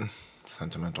on?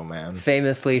 Sentimental Man.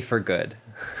 Famously for Good.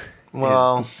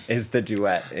 Well, is the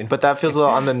duet. But that feels a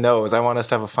little on the nose. I want us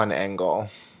to have a fun angle.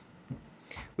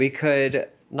 We could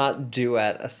not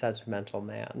duet a Sentimental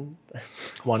Man.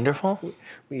 Wonderful.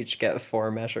 We each get 4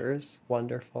 measures.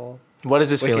 Wonderful. What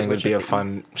is this feeling would be a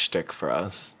fun shtick for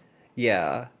us?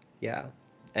 Yeah.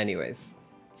 Anyways,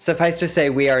 suffice to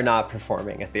say, we are not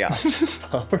performing at the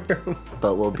Ozdust Ballroom.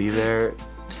 But we'll be there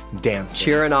dancing.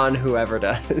 Cheering on whoever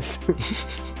does.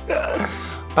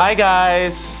 Bye,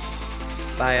 guys.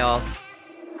 Bye, y'all.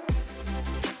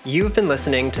 You've been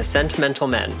listening to Sentimental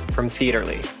Men from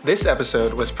Theaterly. This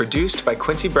episode was produced by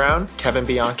Quincy Brown, Kevin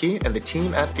Bianchi, and the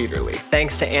team at Theaterly.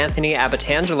 Thanks to Anthony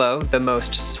Abatangelo, the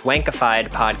most swankified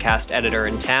podcast editor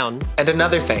in town. And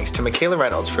another thanks to Michaela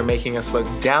Reynolds for making us look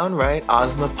downright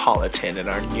Osmopolitan in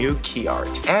our new key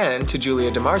art. And to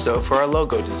Julia DiMarzo for our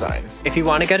logo design. If you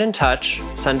want to get in touch,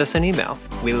 send us an email.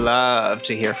 We love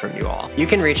to hear from you all. You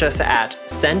can reach us at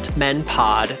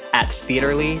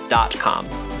sentmenpod@theaterly.com.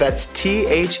 That's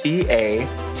TheaTrely.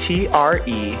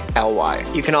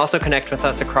 You can also connect with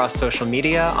us across social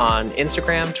media on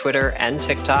Instagram, Twitter, and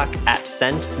TikTok at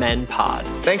SentMenPod.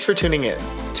 Thanks for tuning in.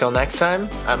 Till next time,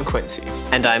 I'm Quincy.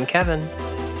 And I'm Kevin.